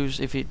them to lose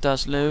if it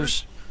does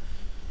lose.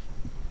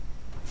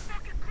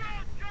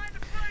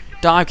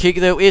 Dropkick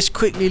though is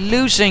quickly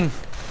losing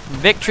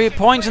victory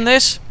points in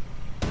this.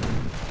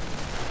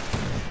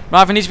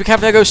 Rifle needs to be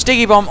careful. There goes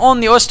Sticky Bomb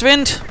on the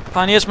Ostwind.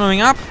 Pioneers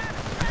moving up.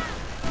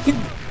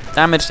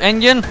 Damaged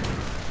engine.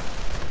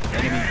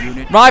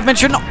 Rifleman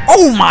should not.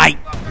 Oh my!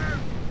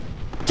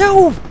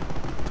 Oh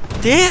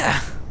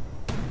dear!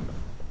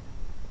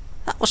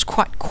 That was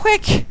quite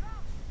quick.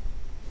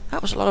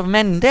 That was a lot of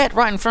men dead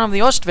right in front of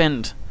the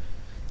Ostwind.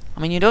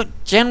 I mean, you don't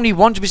generally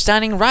want to be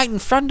standing right in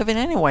front of it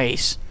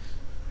anyways.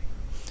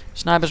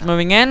 Snipers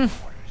moving in.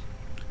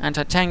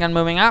 Anti-tank gun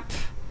moving up.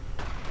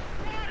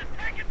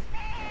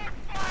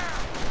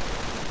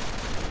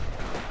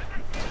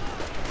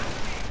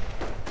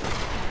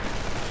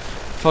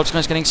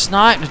 Volksgrenadiers getting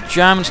sniped.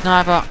 German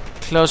sniper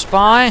close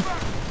by.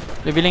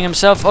 Revealing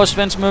himself.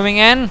 Ostwind's moving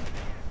in.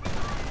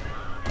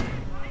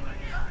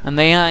 And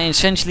they are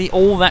essentially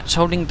all that's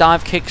holding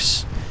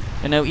Dropkick's,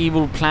 you know,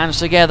 evil plans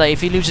together.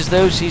 If he loses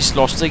those, he's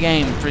lost the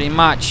game, pretty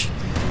much.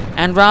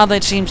 And rather,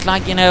 it seems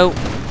like, you know,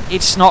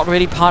 it's not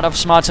really part of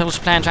Smartel's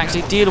plan to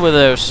actually deal with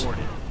those.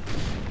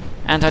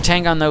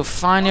 Anti-tank gun though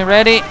finally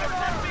ready.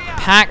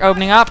 Pack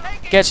opening up,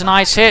 gets a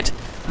nice hit,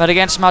 but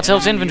against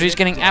Smartel's infantry is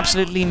getting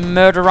absolutely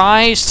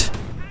murderized.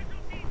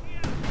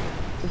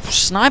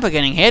 Sniper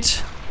getting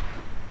hit.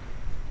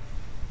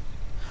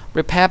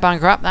 Repair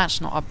bunker up, that's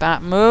not a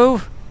bad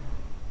move.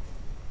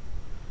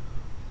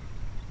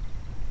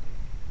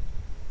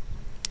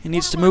 He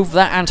needs to move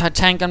that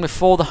anti-tank gun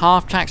before the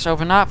half-tracks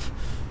open up,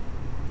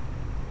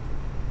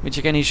 which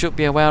again he should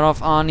be aware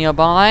of are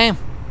nearby.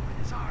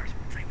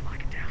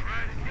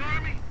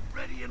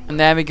 And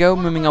there we go,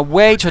 moving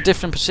away to a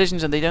different position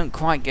so they don't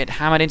quite get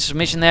hammered into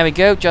submission. There we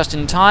go, just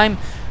in time.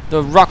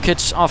 The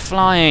rockets are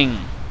flying.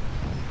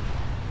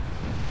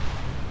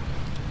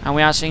 And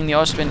we are seeing the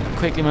Ostwind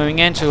quickly moving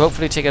in to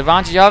hopefully take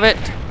advantage of it.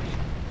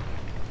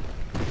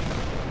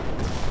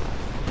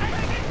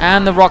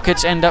 And the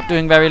rockets end up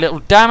doing very little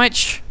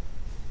damage.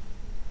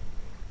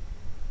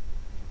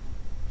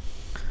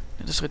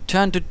 Let us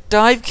return to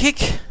dive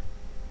kick.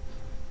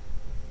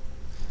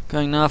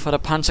 Going now for the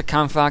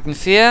Panzerkampfwagen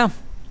 4.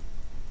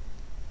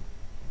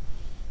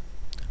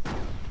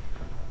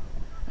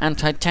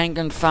 Anti-tank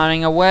gun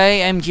firing away.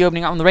 MG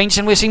opening up on the range,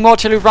 and we're seeing more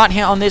artillery right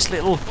here on this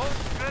little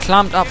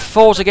clumped up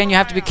force. Again, you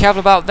have to be careful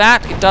about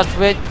that. It does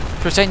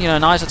present, you know, a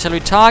nice artillery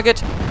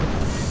target.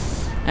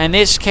 In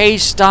this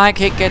case,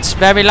 Dropkick gets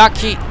very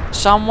lucky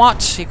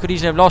somewhat. He could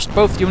easily have lost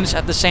both units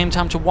at the same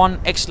time to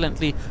one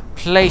excellently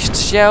placed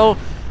shell.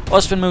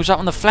 Ostwind moves up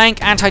on the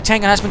flank.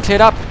 Anti-tank gun has been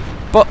cleared up,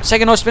 but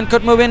second Ostwind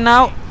could move in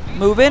now.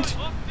 Move it.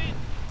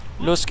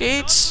 Los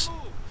geht's.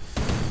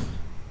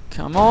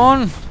 Come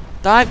on.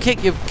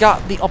 Dropkick, you've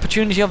got the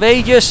opportunity of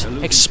ages.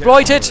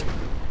 Exploit it.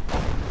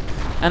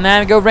 And there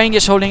we go,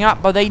 Rangers holding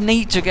up, but they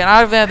need to get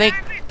out of there. They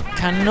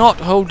cannot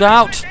hold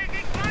out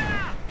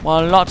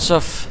while lots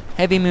of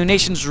heavy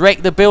munitions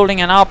rake the building,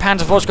 and our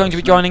Panzer Force going to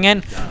be joining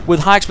in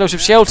with high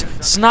explosive shells.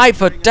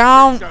 Sniper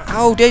down.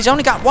 Oh, he's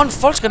only got one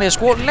Volksgrenadier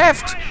squad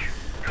left.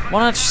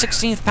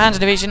 116th Panzer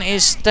Division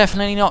is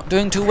definitely not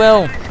doing too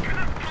well.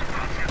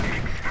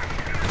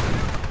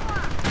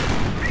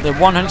 The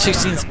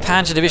 116th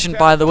Panzer Division,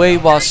 by the way,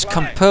 was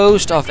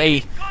composed of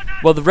the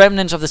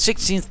remnants of the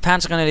 16th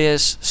Panzer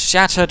Grenadiers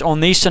shattered on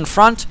the Eastern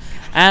Front,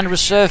 and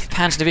reserve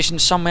Panzer Division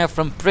somewhere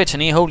from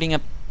Brittany holding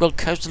a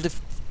coastal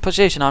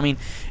position. I mean,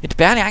 it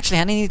barely actually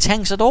had any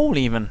tanks at all,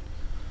 even.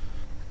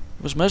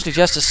 It was mostly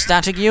just a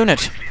static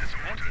unit,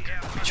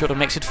 which sort of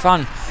makes it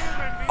fun.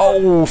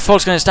 Oh,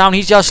 Volksgrenadier down.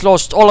 He's just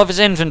lost all of his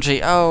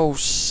infantry. Oh,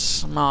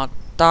 smart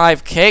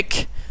dive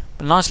kick,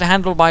 but nicely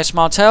handled by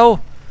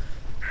Smartel.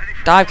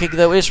 Dropkick,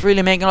 though, is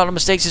really making a lot of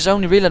mistakes. His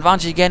only real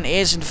advantage again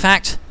is, in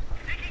fact,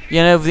 you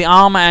know, the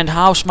armor, and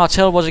how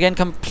Smartel was again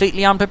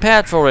completely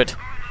unprepared for it.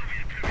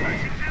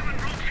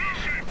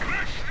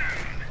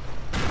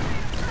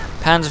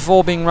 Panzer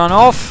IV being run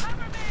off.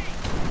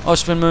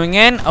 Ostwind moving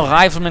in. A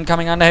rifleman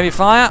coming under heavy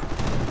fire.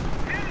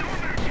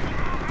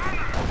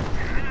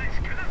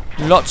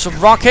 Lots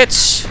of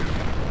rockets.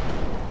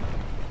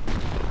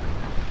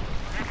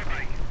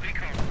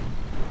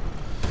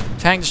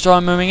 Tank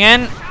destroyer moving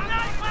in.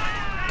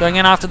 Going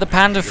in after the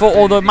Panzer IV,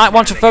 although it might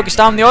want to focus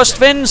down the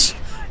Ostwinds.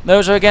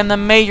 Those are again the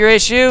major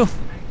issue.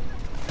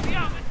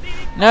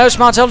 No,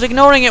 Smartel's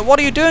ignoring it. What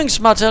are you doing,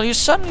 Smartel? You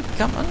suddenly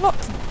become a lot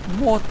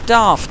more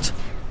daft.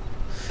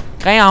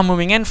 Greyhound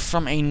moving in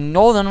from a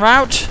northern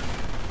route.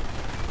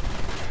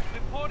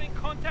 Reporting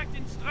contact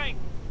in strength.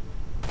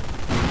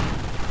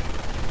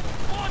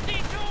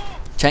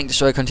 Tank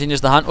destroyer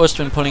continues the hunt.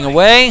 Ostwind pulling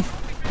away.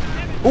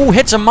 Ooh,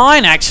 hits a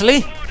mine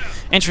actually.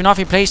 Interesting enough,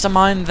 he placed a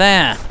mine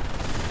there.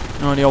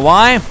 No idea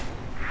why.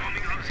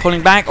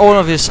 Pulling back all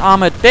of his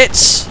armored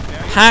bits.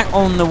 Hack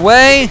on the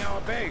way.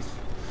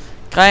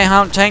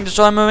 Greyhound tank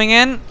destroyer moving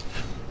in.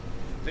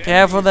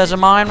 Careful, there's a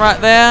mine right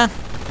there.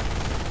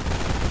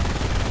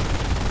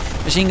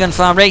 Machine gun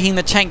fire raking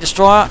the tank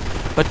destroyer,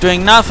 but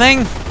doing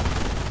nothing.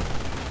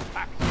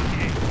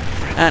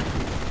 And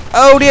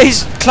oh dear,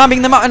 he's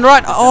climbing them up and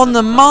right on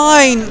the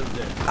mine.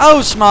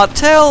 Oh,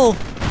 Smartel.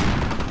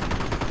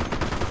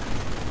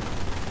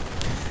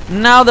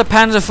 Now the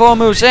Panzer IV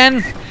moves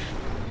in,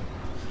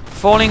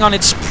 falling on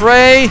its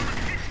prey,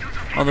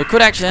 although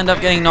could actually end up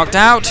getting knocked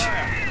out.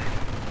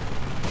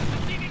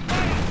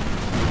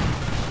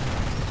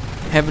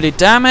 Heavily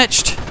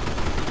damaged.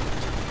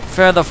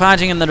 Further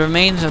fighting in the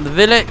remains of the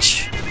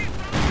village.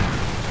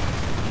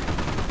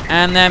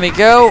 And there we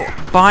go.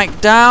 Bike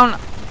down.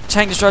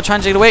 Tank destroyer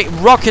trying to get away.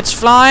 Rockets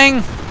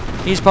flying.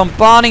 He's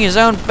bombarding his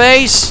own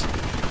base.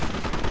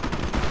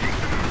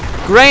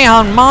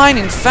 Greyhound mine,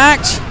 in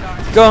fact.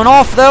 Going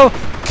off though.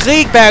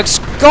 Kriegberg's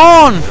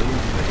gone.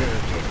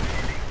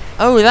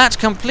 Oh, that's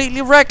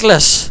completely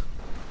reckless.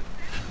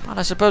 But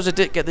I suppose it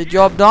did get the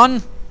job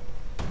done.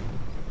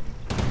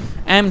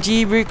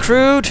 MG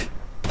recruit.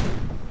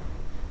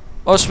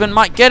 Ostwind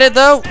might get it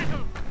though.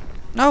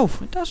 No,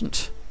 it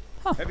doesn't.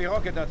 Huh. But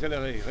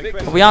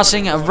we are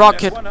seeing a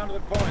rocket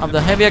of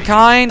the heavier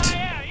kind.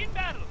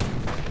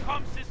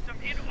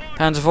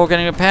 Panzer IV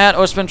getting repaired.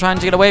 Ostwind trying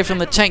to get away from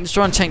the tank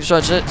destroyer, and tank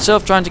destroyer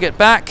itself trying to get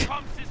back.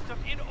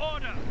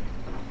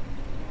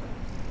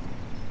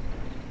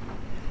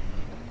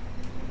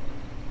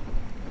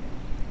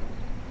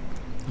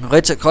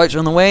 Ritterkreuz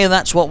on the way,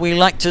 that's what we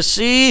like to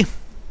see.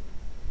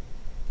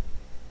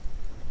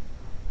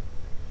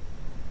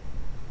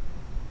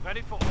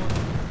 Ready for order.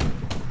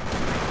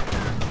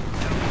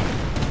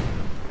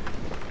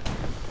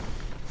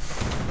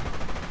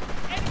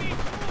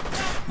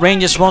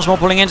 Rangers once more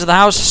pulling into the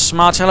house.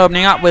 Smartel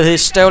opening up with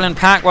his stolen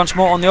pack once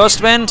more on the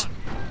Ostwind.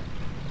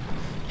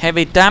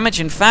 Heavy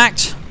damage, in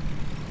fact.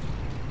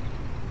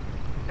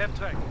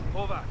 F-track,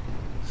 over.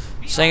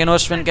 Second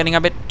Ostwind getting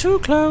a bit too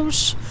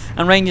close.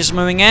 And Rangers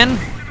moving in.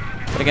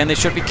 But again, they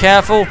should be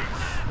careful.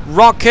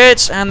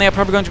 Rockets, and they're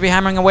probably going to be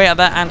hammering away at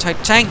that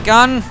anti-tank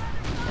gun.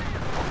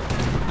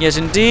 Yes,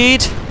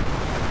 indeed.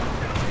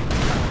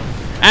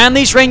 And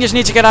these Rangers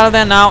need to get out of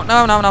there now.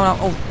 No.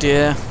 Oh,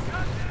 dear.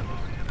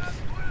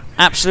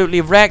 Absolutely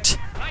wrecked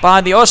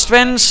by the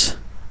Ostwinds.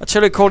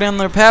 Artillery called in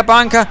the repair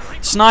bunker.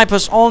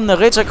 Snipers on the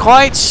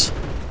Ritterkreuz.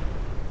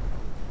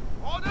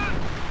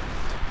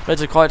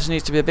 Ritterkreuz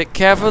needs to be a bit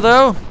careful,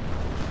 though.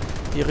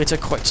 The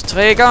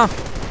Ritterkreuzträger.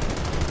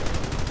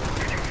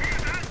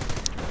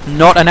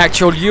 Not an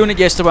actual unit.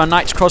 Yes, there were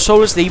Knights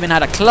Crossholders. They even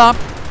had a club.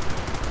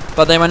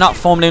 But they were not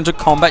formed into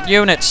combat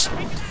units.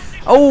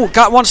 Oh,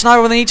 got one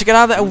sniper when they need to get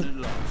out of there. Oh.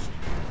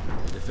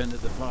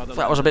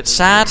 That was a bit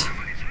sad.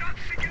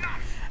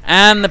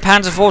 And the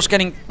Panzer Force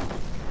getting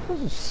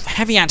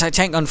heavy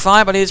anti-tank on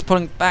fire, but it is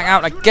pulling back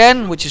out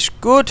again, which is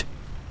good.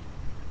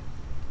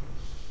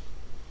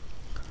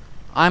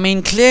 I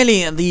mean,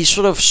 clearly the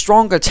sort of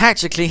stronger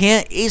tactically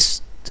here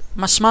is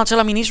Smartel.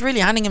 I mean, he's really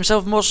handling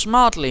himself more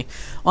smartly.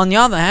 On the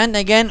other hand,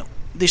 again,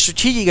 the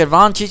strategic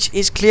advantage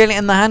is clearly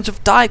in the hands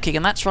of Dropkick,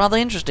 and that's rather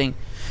interesting.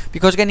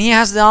 Because again, he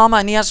has the armor,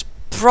 and he has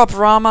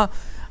proper armor,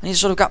 and he's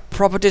sort of got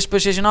proper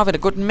disposition of it. A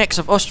good mix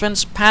of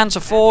Ostwinds,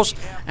 Panzer Force,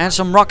 and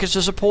some rockets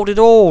to support it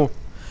all.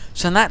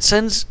 So in that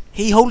sense,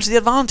 he holds the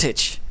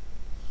advantage.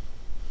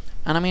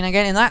 And I mean,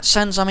 again, in that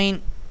sense, I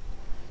mean,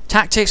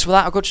 tactics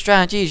without a good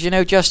strategy is, you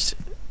know, just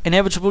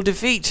inevitable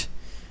defeat.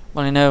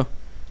 Well, you know,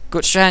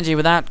 good strategy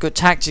without good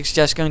tactics is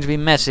just going to be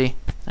messy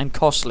and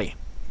costly.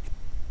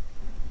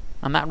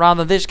 And that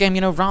rather, this game,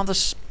 you know, rather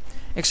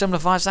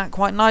exemplifies that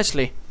quite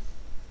nicely.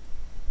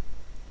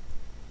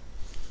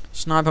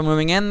 Sniper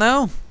moving in,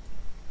 though.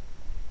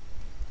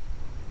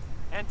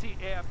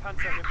 Anti-air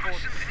Panzer reporting.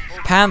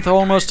 Over. Panther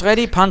almost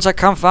ready.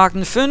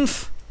 Panzerkampfwagen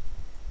 5.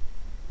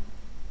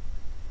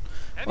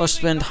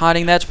 Ostwind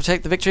hiding there to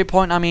protect the victory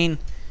point. I mean,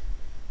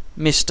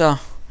 Mr.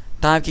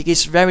 Dropkick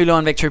is very low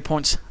on victory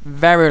points.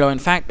 Very low. In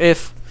fact,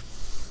 if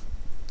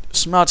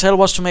Smartel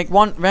was to make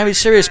one very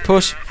serious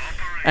push,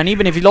 and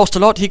even if he lost a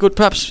lot, he could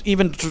perhaps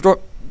even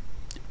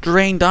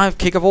drain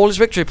Dropkick of all his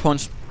victory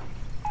points.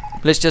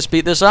 Let's just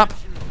speed this up.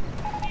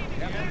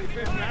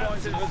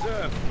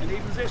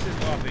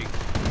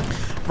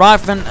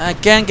 Rifleman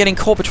again getting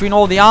caught between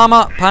all the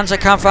armor.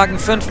 Panzerkampfwagen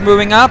 5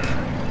 moving up.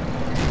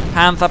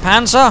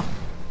 Panzer.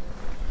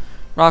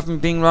 Rifleman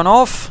being run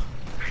off.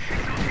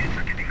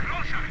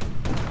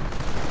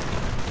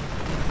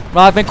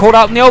 Rifleman caught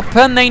out in the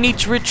open. They need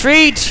to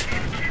retreat.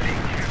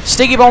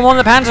 Sticky bomb on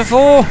the Panzer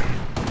 4.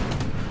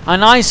 A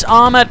nice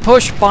armored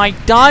push by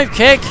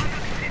Dropkick.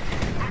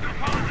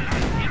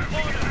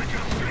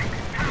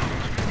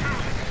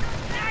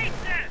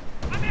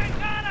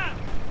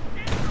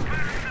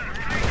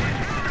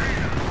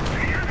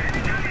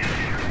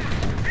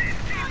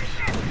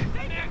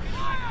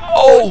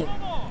 Oh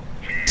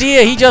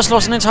dear, he just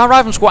lost an entire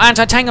rifle squad.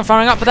 Anti-tank and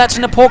firing up, but that's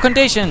in a poor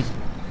condition.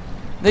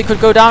 They could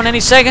go down any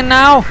second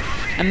now.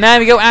 And there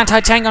we go,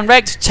 anti-tank on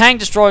wrecked. Tank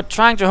destroyed,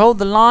 trying to hold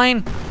the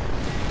line.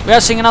 We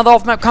are seeing another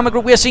off-map combat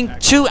group. We are seeing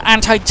 2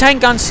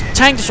 anti-tank guns.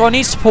 Tank destroyer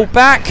needs to pull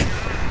back.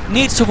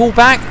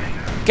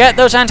 Get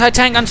those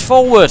anti-tank guns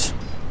forward.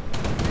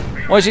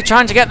 Or is he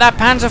trying to get that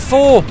Panzer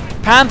 4?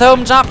 Panther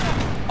opens up.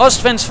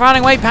 Ostwind's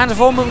firing away. Panzer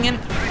 4 moving in.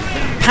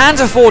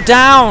 Panzer 4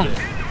 down.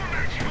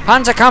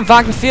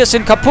 Panzerkampfwagen 4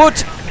 sind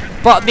kaputt.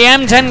 But the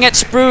M10 gets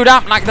screwed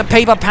up like the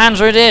paper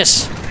Panzer it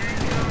is.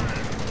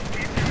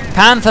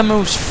 Panther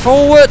moves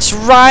forwards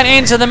right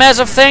into the mess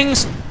of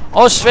things.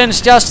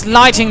 Ostwind's just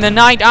lighting the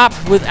night up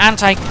with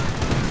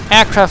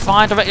anti-aircraft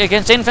fire directly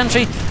against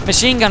infantry.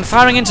 Machine gun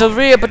firing into the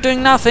rear but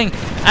doing nothing.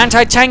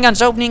 Anti-tank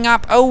guns opening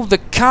up. Oh, the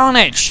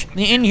carnage.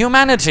 The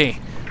inhumanity.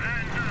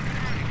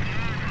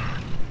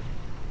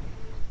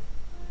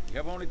 You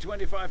have only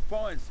 25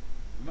 points.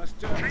 You must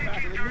turn the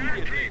battle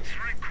immediately.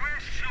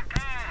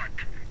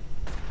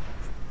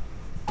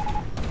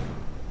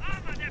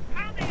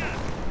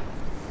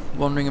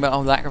 Wondering about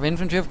our lack of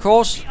infantry, of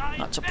course.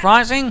 Not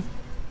surprising.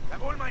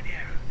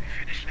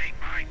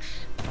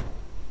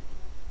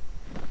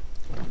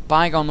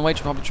 Bag on the way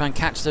to probably try and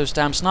catch those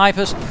damn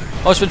snipers.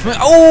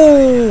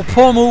 Oh,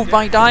 poor move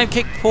by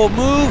Dropkick. Poor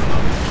move.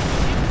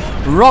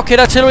 Rocket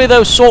artillery,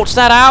 though, sorts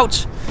that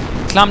out.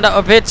 Climbed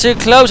up a bit too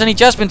close, and he's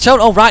just been told,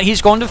 oh, right,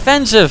 he's gone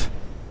defensive.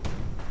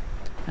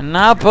 And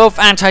now both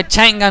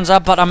anti-tank guns are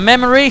but a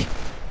memory.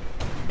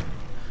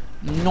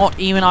 Not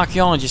even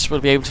archaeologists will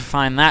be able to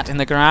find that in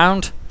the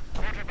ground.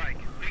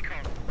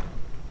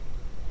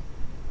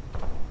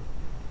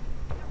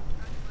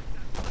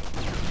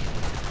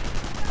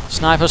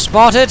 Sniper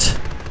spotted.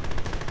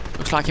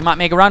 Looks like he might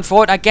make a run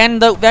for it. Again,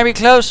 though, very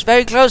close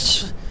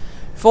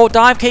for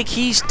Dropkick.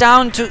 He's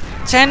down to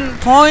 10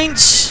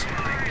 points.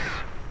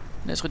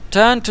 Let's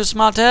return to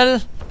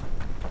Smartel.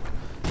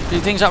 Do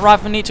things that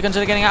Riflemen need to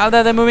consider getting out of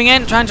there. They're moving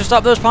in, trying to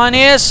stop those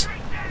pioneers.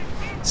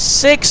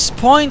 6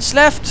 points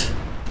left.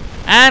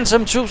 And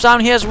some troops down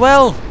here as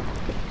well.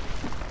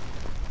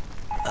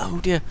 Oh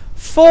dear.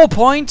 4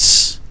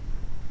 points.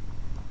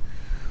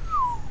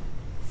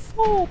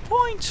 4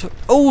 points.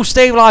 Oh,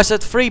 stabilized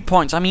at 3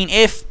 points. I mean,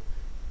 if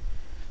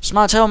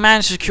Smartel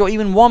managed to secure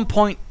even 1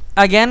 point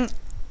again,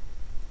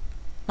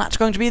 that's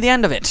going to be the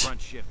end of it.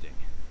 Front shifting.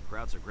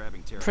 Crowds are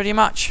grabbing territory. Pretty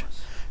much.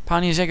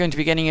 Pioneers are going to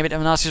be getting a bit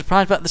of a nasty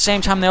surprise, but at the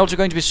same time they're also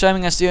going to be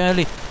serving as the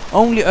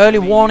only early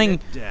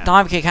warning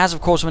Daybreak has, of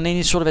course, when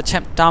any sort of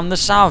attempt down the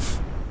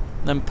south.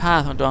 Then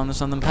path, or down the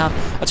southern path.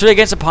 Artillery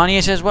against the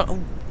Pioneers as well. Oh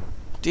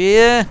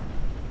dear.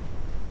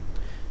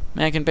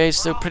 American base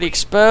still pretty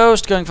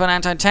exposed. Going for an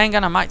anti-tank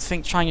gun. I might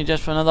think trying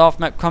just for another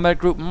off-map combat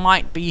group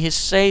might be his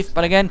safe,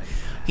 but again,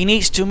 he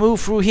needs to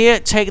move through here,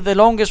 take the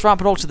longest route,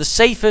 but also the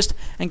safest,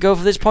 and go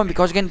for this point,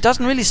 because again, it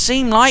doesn't really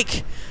seem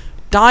like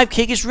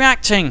Dropkick is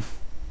reacting.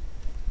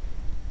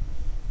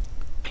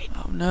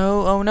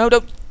 Oh no,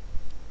 don't.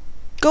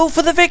 Go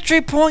for the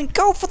victory point!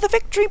 Go for the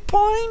victory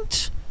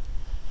point!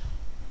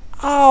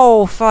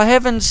 Oh, for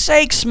heaven's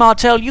sake,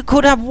 Smartel, you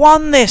could have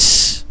won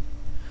this!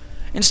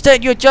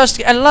 Instead, you're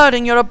just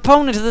alerting your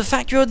opponent to the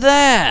fact you're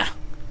there.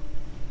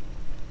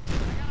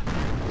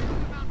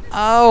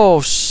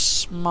 Oh,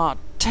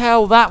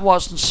 Smartel, that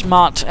wasn't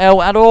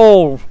Smartel at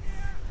all.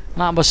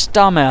 That was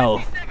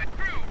Dummel.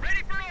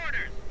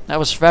 That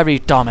was very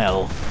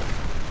Dummel.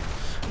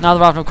 Now the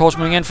Rifleman, of course,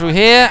 moving in through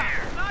here.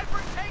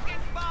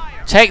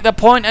 Take the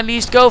point, at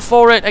least go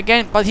for it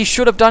again, but he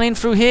should have done in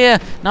through here.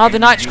 Now the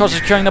Knights Cross is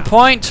securing the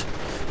point.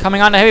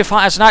 Coming under heavy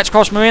fire as the Knights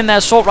Cross move in, their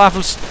assault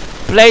rifles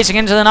blazing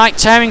into the night,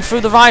 tearing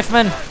through the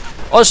Rifleman.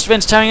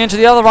 Ostwind's tearing into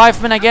the other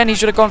Rifleman. Again, he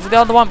should have gone for the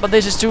other one, but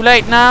this is too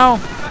late now.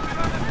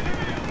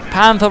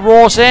 Panther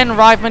roars in,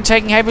 Rifleman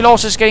taking heavy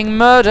losses, getting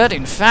murdered,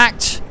 in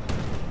fact.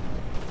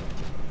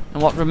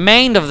 And what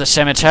remained of the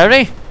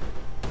cemetery.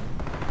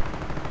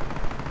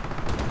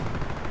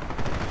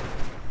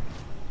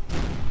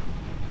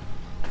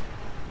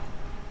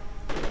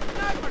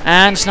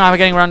 And Sniper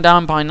getting run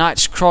down by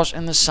Knights Cross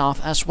in the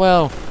south as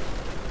well.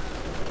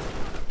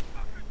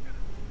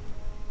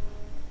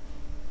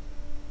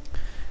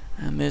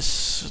 And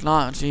this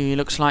largely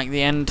looks like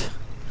the end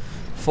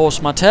for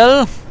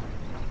Smartel.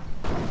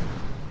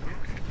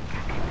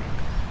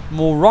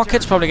 More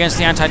rockets, probably against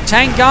the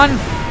anti-tank gun.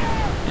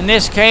 In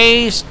this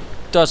case,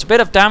 does a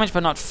bit of damage,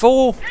 but not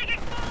full.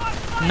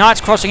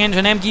 Knights crossing into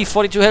an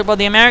MG-42 hit by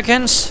the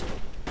Americans.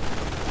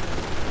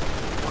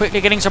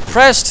 Quickly getting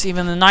suppressed.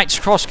 Even the Knights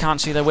Cross can't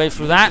see their way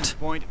through that.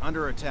 Point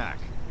under attack.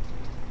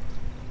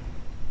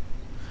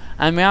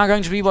 And we are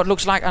going to be what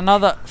looks like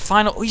another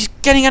final. Oh, he's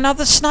getting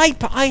another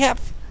sniper.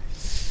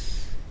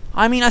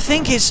 I mean, I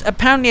think his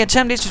apparently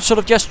attempt is to sort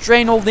of just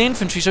drain all the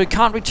infantry so he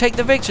can't retake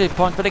the victory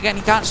point. But again,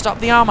 he can't stop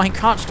the armor. He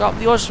can't stop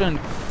the Ostwind.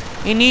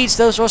 He needs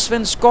those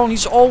Ostwinds gone.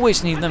 He's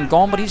always needed them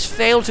gone, but he's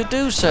failed to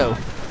do so.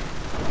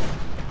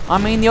 I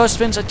mean, the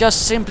Ostwinds are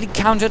just simply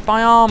countered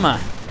by armor.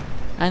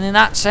 And in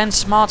that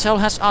sense, Smartel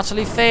has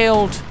utterly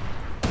failed.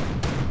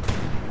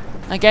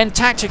 Again,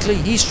 tactically,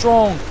 he's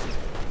strong.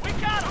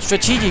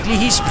 Strategically,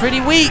 he's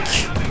pretty weak.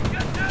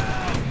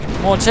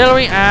 More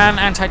artillery and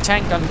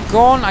anti-tank gun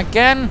gone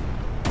again.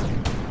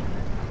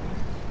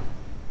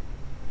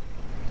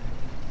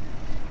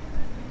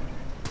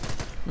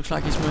 Looks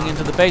like he's moving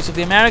into the base of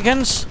the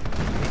Americans.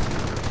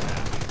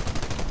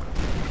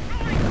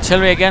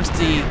 Artillery against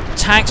the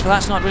tanks, but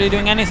that's not really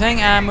doing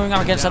anything. And moving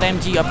up against that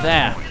MG up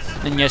there.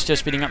 And yes,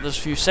 just speeding up those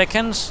few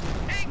seconds.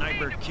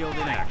 Sniper killed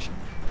in action.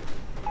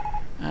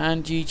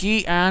 And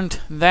GG, and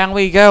there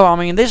we go. I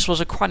mean, this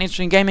was a quite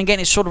interesting game. Again,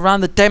 it's sort of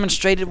rather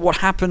demonstrated what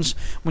happens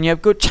when you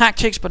have good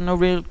tactics but no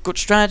real good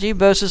strategy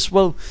versus,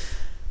 well,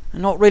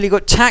 not really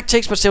good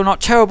tactics but still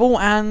not terrible,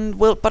 and,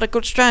 well, but a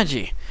good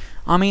strategy.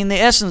 I mean, the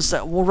essence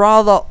that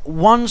rather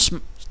once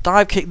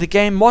Dropkick the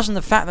game wasn't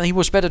the fact that he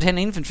was better at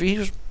hitting infantry. He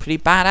was pretty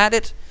bad at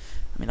it.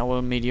 I mean,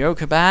 not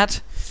mediocre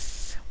bad.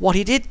 What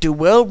he did do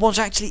well was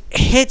actually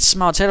hit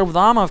Smartel with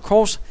armor, of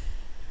course.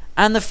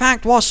 And the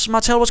fact was,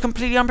 Smartel was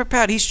completely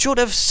unprepared. He should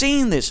have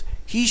seen this.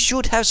 He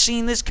should have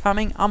seen this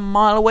coming a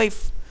mile away.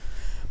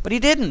 But he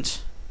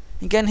didn't.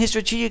 Again, his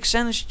strategic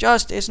sense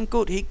just isn't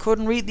good. He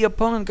couldn't read the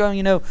opponent going,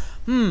 you know,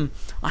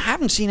 I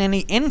haven't seen any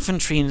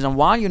infantry in a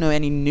while. You know,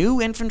 any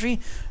new infantry?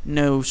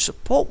 No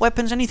support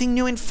weapons, anything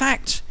new. In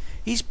fact,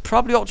 he's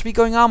probably ought to be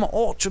going armor,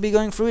 ought to be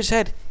going through his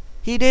head.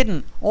 He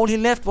didn't. All he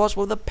left was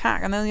with the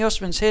pack, and then the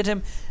Ostwinds hit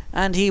him.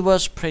 And he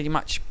was pretty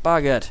much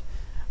buggered.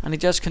 And he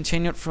just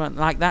continued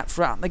like that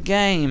throughout the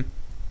game.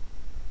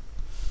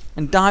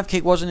 And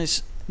Dropkick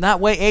wasn't that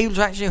way able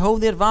to actually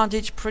hold the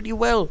advantage pretty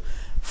well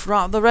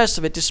throughout the rest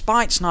of it,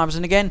 despite snipers.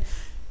 And again,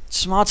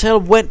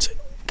 Smartel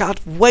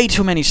got way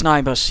too many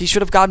snipers. He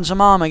should have gotten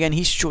some armor. Again,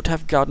 he should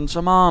have gotten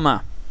some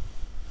armor.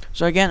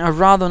 So again, a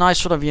rather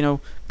nice sort of, you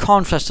know,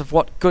 contrast of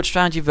what good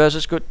strategy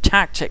versus good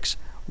tactics.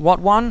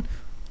 What won?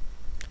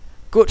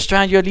 Good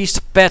strategy, or at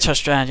least better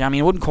strategy. I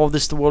mean, I wouldn't call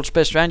this the world's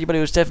best strategy, but it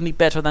was definitely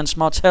better than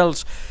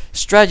Smartel's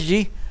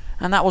strategy,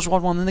 and that was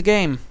what won in the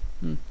game.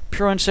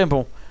 Pure and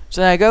simple. So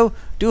there you go.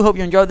 Do hope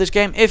you enjoyed this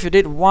game. If you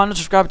did, why not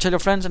subscribe and tell your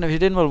friends, and if you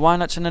didn't, well, why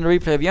not send in a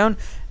replay of your own.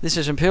 This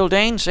is Imperial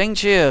Dane saying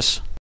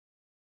cheers.